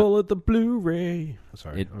was not... Bullet the Blu-ray.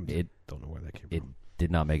 Sorry, I don't know where that came from. It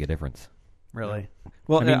did not make a difference. Really?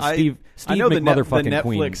 Well, I mean, Steve I know the McMotherfucking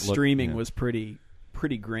Queen Netflix streaming looked, was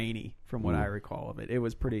pretty grainy from what I recall of it. It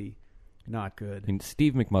was pretty not good. I mean,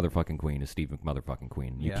 Steve McMotherfucking Queen is Steve McMotherfucking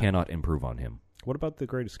Queen. You cannot improve on him. What about The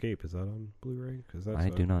Great Escape? Is that on Blu-ray? Because I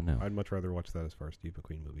do not know. I'd much rather watch that as far as Steve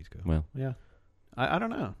McQueen movies go. Well, yeah. I don't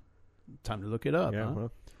know. Time to look it up. Yeah, huh?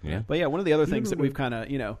 well, yeah. But yeah, one of the other things that we've kind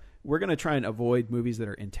of, we're going to try and avoid movies that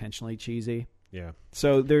are intentionally cheesy. Yeah.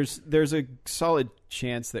 So there's a solid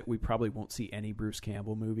chance that we probably won't see any Bruce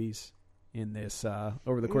Campbell movies in this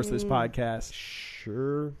over the course of this podcast.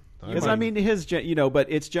 Sure. Because I mean, but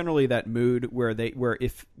it's generally that mood where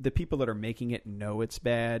if the people that are making it know it's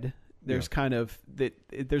bad, there's kind of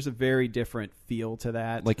there's a very different feel to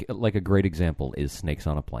that. Like a great example is Snakes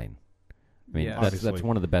on a Plane. I mean, that's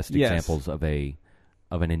one of the best examples of an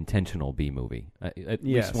intentional B movie. At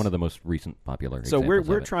least one of the most recent popular examples. So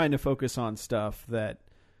we're trying to focus on stuff that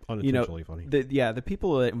unintentionally funny. The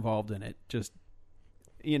people that involved in it just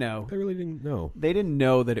they really didn't know. They didn't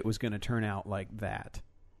know that it was going to turn out like that.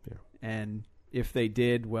 Yeah. And if they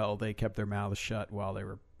did, well, they kept their mouths shut while they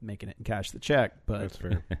were making it and cash the check. But that's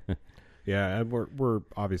fair. Yeah, and we're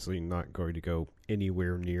obviously not going to go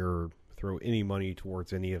anywhere near or throw any money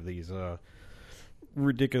towards any of these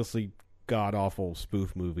ridiculously god awful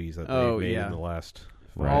spoof movies that they've made in the last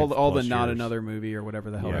all the years. Not Another movie or whatever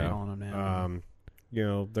the hell they're calling them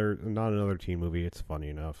now. They're not another teen movie. It's funny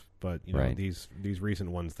enough, but these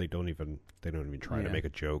recent ones they don't even try to make a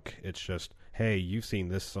joke. It's just, hey, you've seen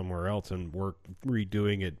this somewhere else, and we're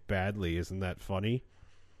redoing it badly. Isn't that funny?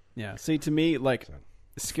 Yeah. See, to me,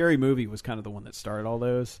 Scary Movie was kind of the one that started all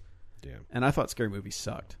those. Yeah. And I thought Scary Movie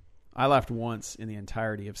sucked. I laughed once in the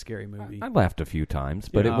entirety of Scary Movie. I laughed a few times,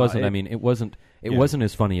 but it wasn't. It wasn't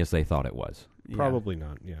as funny as they thought it was. Probably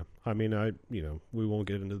not. Yeah. I mean, we won't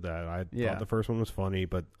get into that. I thought the first one was funny,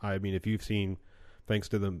 but I mean, if you've seen, thanks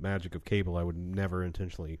to the magic of cable, I would never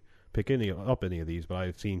intentionally pick any of these, but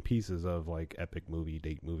I've seen pieces of like epic movie,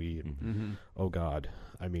 date movie, and oh god,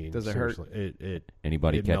 I mean, Does it hurt? It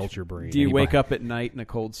Anybody it catch- melts your brain. Do you wake up at night in a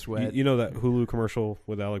cold sweat? You know that Hulu commercial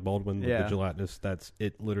with Alec Baldwin with Yeah. the gelatinous?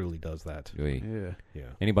 It literally does that. Oy. Yeah. Yeah.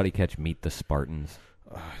 Anybody catch Meet the Spartans?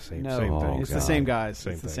 Same No, thing. it's the God. same guys.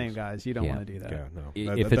 Same It's the things. same guys. You don't Yeah. want to do that. Yeah, no.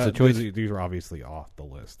 If it's a choice- these are obviously off the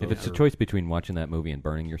list. If Those it's a are- choice between watching that movie and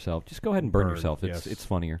burning yourself, just go ahead and burn Burn, yourself. yes. It's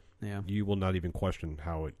funnier. Yeah. you will not even question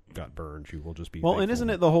how it got burned. You will just be Well, and thankful. isn't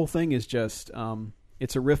it the whole thing is just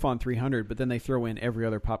it's a riff on 300, but then they throw in every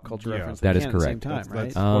other pop culture Yeah. reference That they is can at the same correct. time, That's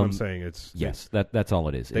right? what I'm saying. It's Yes, that's all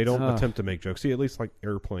it is. They It's- don't attempt to make jokes. See, at least like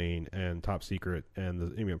Airplane and Top Secret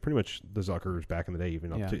and pretty much the Zuckers back in the day,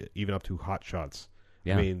 even up to Hot Shots.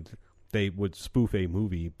 Yeah. I mean, they would spoof a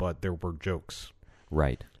movie, but there were jokes.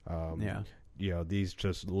 Right. Yeah. You know, these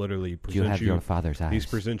just literally You present have your father's eyes. These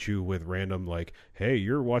present you with random like, hey,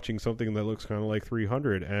 you're watching something that looks kind of like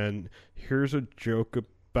 300, and here's a joke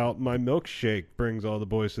about my milkshake brings all the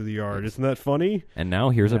boys to the yard. Isn't that funny? And now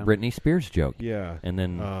here's a Yeah. Britney Spears joke. Yeah. And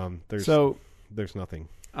then there's nothing.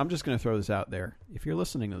 I'm just going to throw this out there. If you're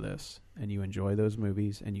listening to this and you enjoy those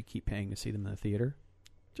movies and you keep paying to see them in the theater,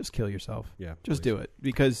 just kill yourself. Yeah, Just please. do it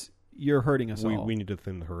because you're hurting us all. We need to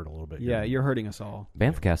thin the herd a little bit. Yeah, here. you're hurting us all.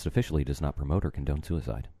 Banffcast officially does not promote or condone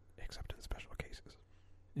suicide. Except in special cases.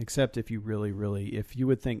 Except if you really, if you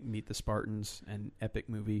would think Meet the Spartans and Epic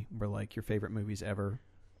Movie were like your favorite movies ever.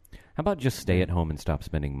 How about just stay at home and stop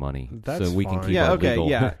spending money That's so we can fine. keep Yeah, our okay, legal...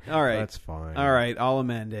 yeah. All right. That's fine. All right, I'll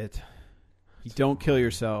amend it. You don't kill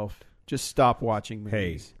yourself. Just stop watching Hey,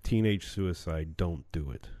 movies. teenage suicide, don't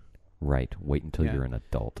do it. Right. Wait until Yeah. you're an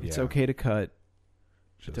adult. It's Yeah. okay to cut.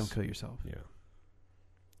 Just, Don't kill yourself. Yeah.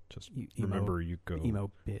 Just You emo- remember, you go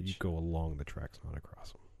bitch. You go along the tracks, not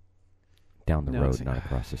across them. Down the No, road, see- not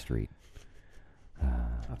across the street.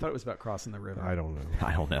 I thought it was about crossing the river. I don't know.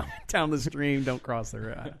 I don't know. Down the stream, don't cross the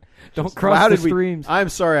river. Don't cross How the did we- streams. I'm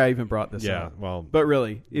sorry I even brought this Yeah, up. well, But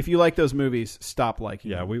really, if you like those movies, stop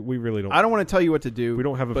liking yeah, them. we really don't. I don't want to tell you what to do. We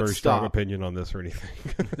don't have a but very stop. strong opinion on this or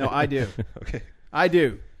anything. No, I do. Okay. I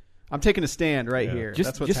do. I'm taking a stand right Yeah. here. Just,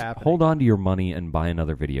 That's what's just happening. hold on to your money and buy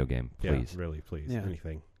another video game, please. Yeah, really, please. Yeah.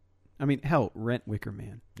 Anything. I mean, hell, rent Wicker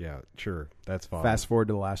Man. Yeah, sure. That's fine. Fast forward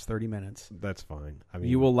to the last 30 minutes. That's fine. I mean,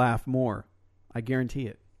 You will laugh more. I guarantee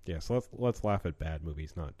it. Yeah, so let's laugh at bad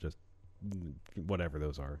movies, not just whatever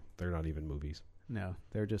those are. They're not even movies. No,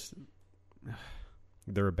 they're just.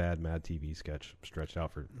 They're a bad Mad TV sketch stretched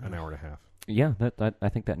out for an hour and a half. Yeah, that I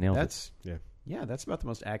think that nails That's Yeah. yeah. That's about the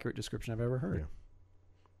most accurate description I've ever heard. Yeah.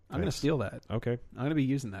 I'm going to Thanks. steal that. Okay. I'm going to be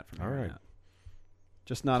using that from All here on right. out.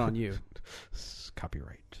 Just not on you.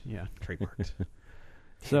 Copyright. Yeah, Trademarked. it.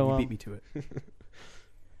 So you beat me to it.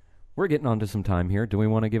 we're getting on to some time here. Do we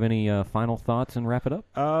want to give any final thoughts and wrap it up?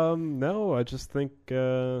 No, I just think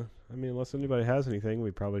I mean, unless anybody has anything,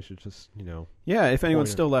 we probably should just, Yeah, if anyone's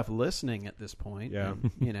yeah. still left listening at this point, Yeah.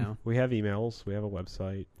 then, we have emails, we have a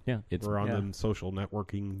website, Yeah, it's we're on yeah. the social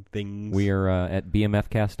networking things. We are at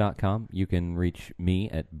bmfcast.com. You can reach me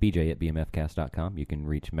at bj@bmfcast.com. You can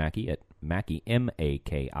reach Mackie at Mackie,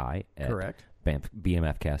 M-A-K-I, at correct.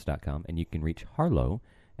 bmfcast.com. And you can reach Harlow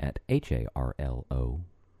at Harlo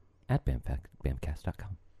at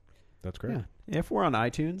bamcast.com. That's great. Yeah. If we're on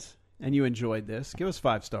iTunes and you enjoyed this, give us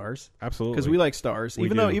 5 stars Absolutely. because we like stars. We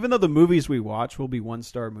even do. though the movies we watch will be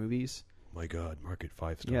 1-star movies. My God, mark it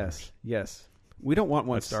 5 stars. Yes. We don't want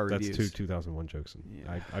That's 1-star reviews. That's 2001 jokes. And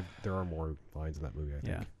Yeah. there are more lines in that movie, I think.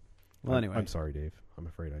 Yeah. Well, anyway. I'm sorry, Dave. I'm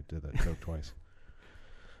afraid I did that joke twice.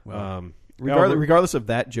 Well, yeah, we're- regardless of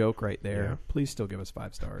that joke right there, Yeah. please still give us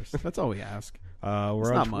 5 stars. That's all we ask. we're It's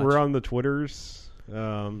on not much. we're on the Twitters. We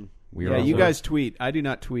Yeah, are you also- guys tweet. I do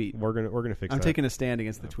not tweet. We're gonna fix I'm that. taking a stand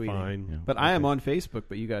against the tweeting. Fine. Yeah. But I am on Facebook,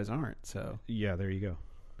 but you guys aren't. So Yeah, there you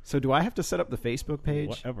go. do I have to set up the Facebook page?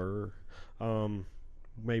 Whatever.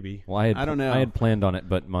 Maybe. Well, I don't know. I had planned on it,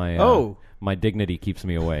 but my my dignity keeps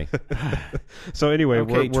me away. So anyway,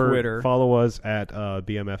 Okay, we're Twitter. follow us at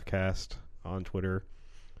BMFcast on Twitter.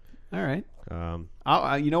 All right. Um,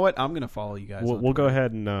 You know what? I'm going to follow you guys. we'll go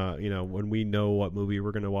ahead and when we know what movie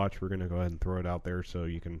we're going to watch, we're going to go ahead and throw it out there so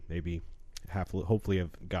you can maybe hopefully have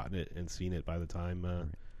gotten it and seen it by the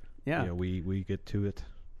time Yeah. we get to it.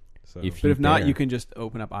 So If But if not, dare. you can just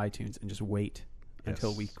open up iTunes and just wait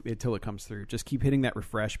until it comes through. Just keep hitting that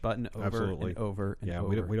refresh button over Absolutely. and over and yeah,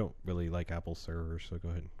 over. we don't really like Apple servers, so go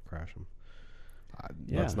ahead and crash them.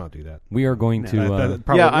 Yeah. Let's not do that. We are going to.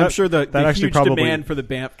 Yeah, I'm sure the actually huge probably- demand for the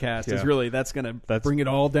Bamfcast is Yeah. really that's going to bring it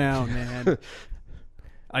all down, man.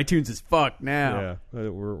 iTunes is fucked now. Yeah,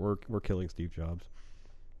 we're killing Steve Jobs.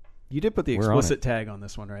 You did put the We're on explicit it. tag on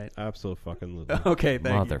this one, right? Absolutely. Okay,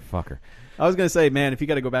 thank you. Motherfucker. I was going to say, man, if you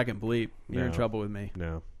got to go back and bleep, you're in No. trouble with me.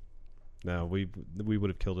 No, we would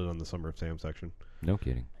have killed it on the Summer of Sam section. No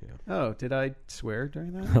kidding. Oh, did I swear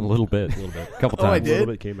during that? A little bit. A little bit. A couple Oh, I times. A little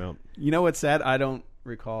did? bit came out. You know what's sad? I don't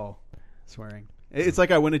recall swearing. It's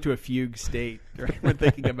like I went into a fugue state when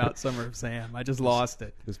thinking about Summer of Sam. I just lost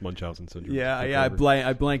it. This Munchausen syndrome. Yeah, took I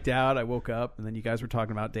over. blanked out. I woke up, and then you guys were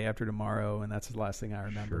talking about Day After Tomorrow, and that's the last thing I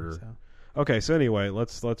remember. Sure. So. Okay, so anyway,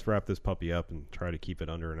 let's wrap this puppy up and try to keep it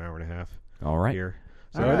under an hour and a half. All right. Here.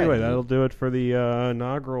 So All right. anyway, that'll do it for the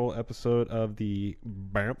inaugural episode of the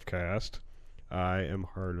Bamfcast. I am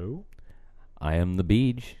Harlow. I am the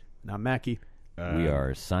Beej. And I'm Mackie. We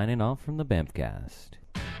are signing off from the Bamfcast.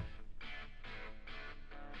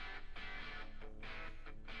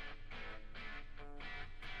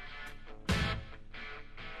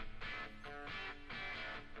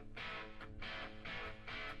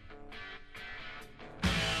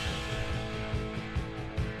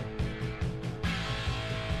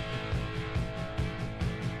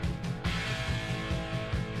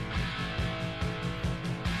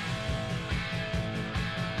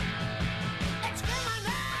 It's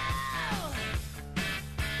criminal.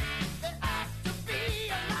 There ought to be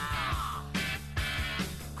a law.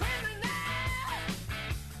 Criminal.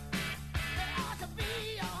 There ought to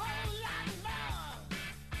be a whole lot more.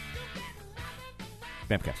 You get nothing from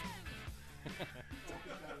that. Bamfcast.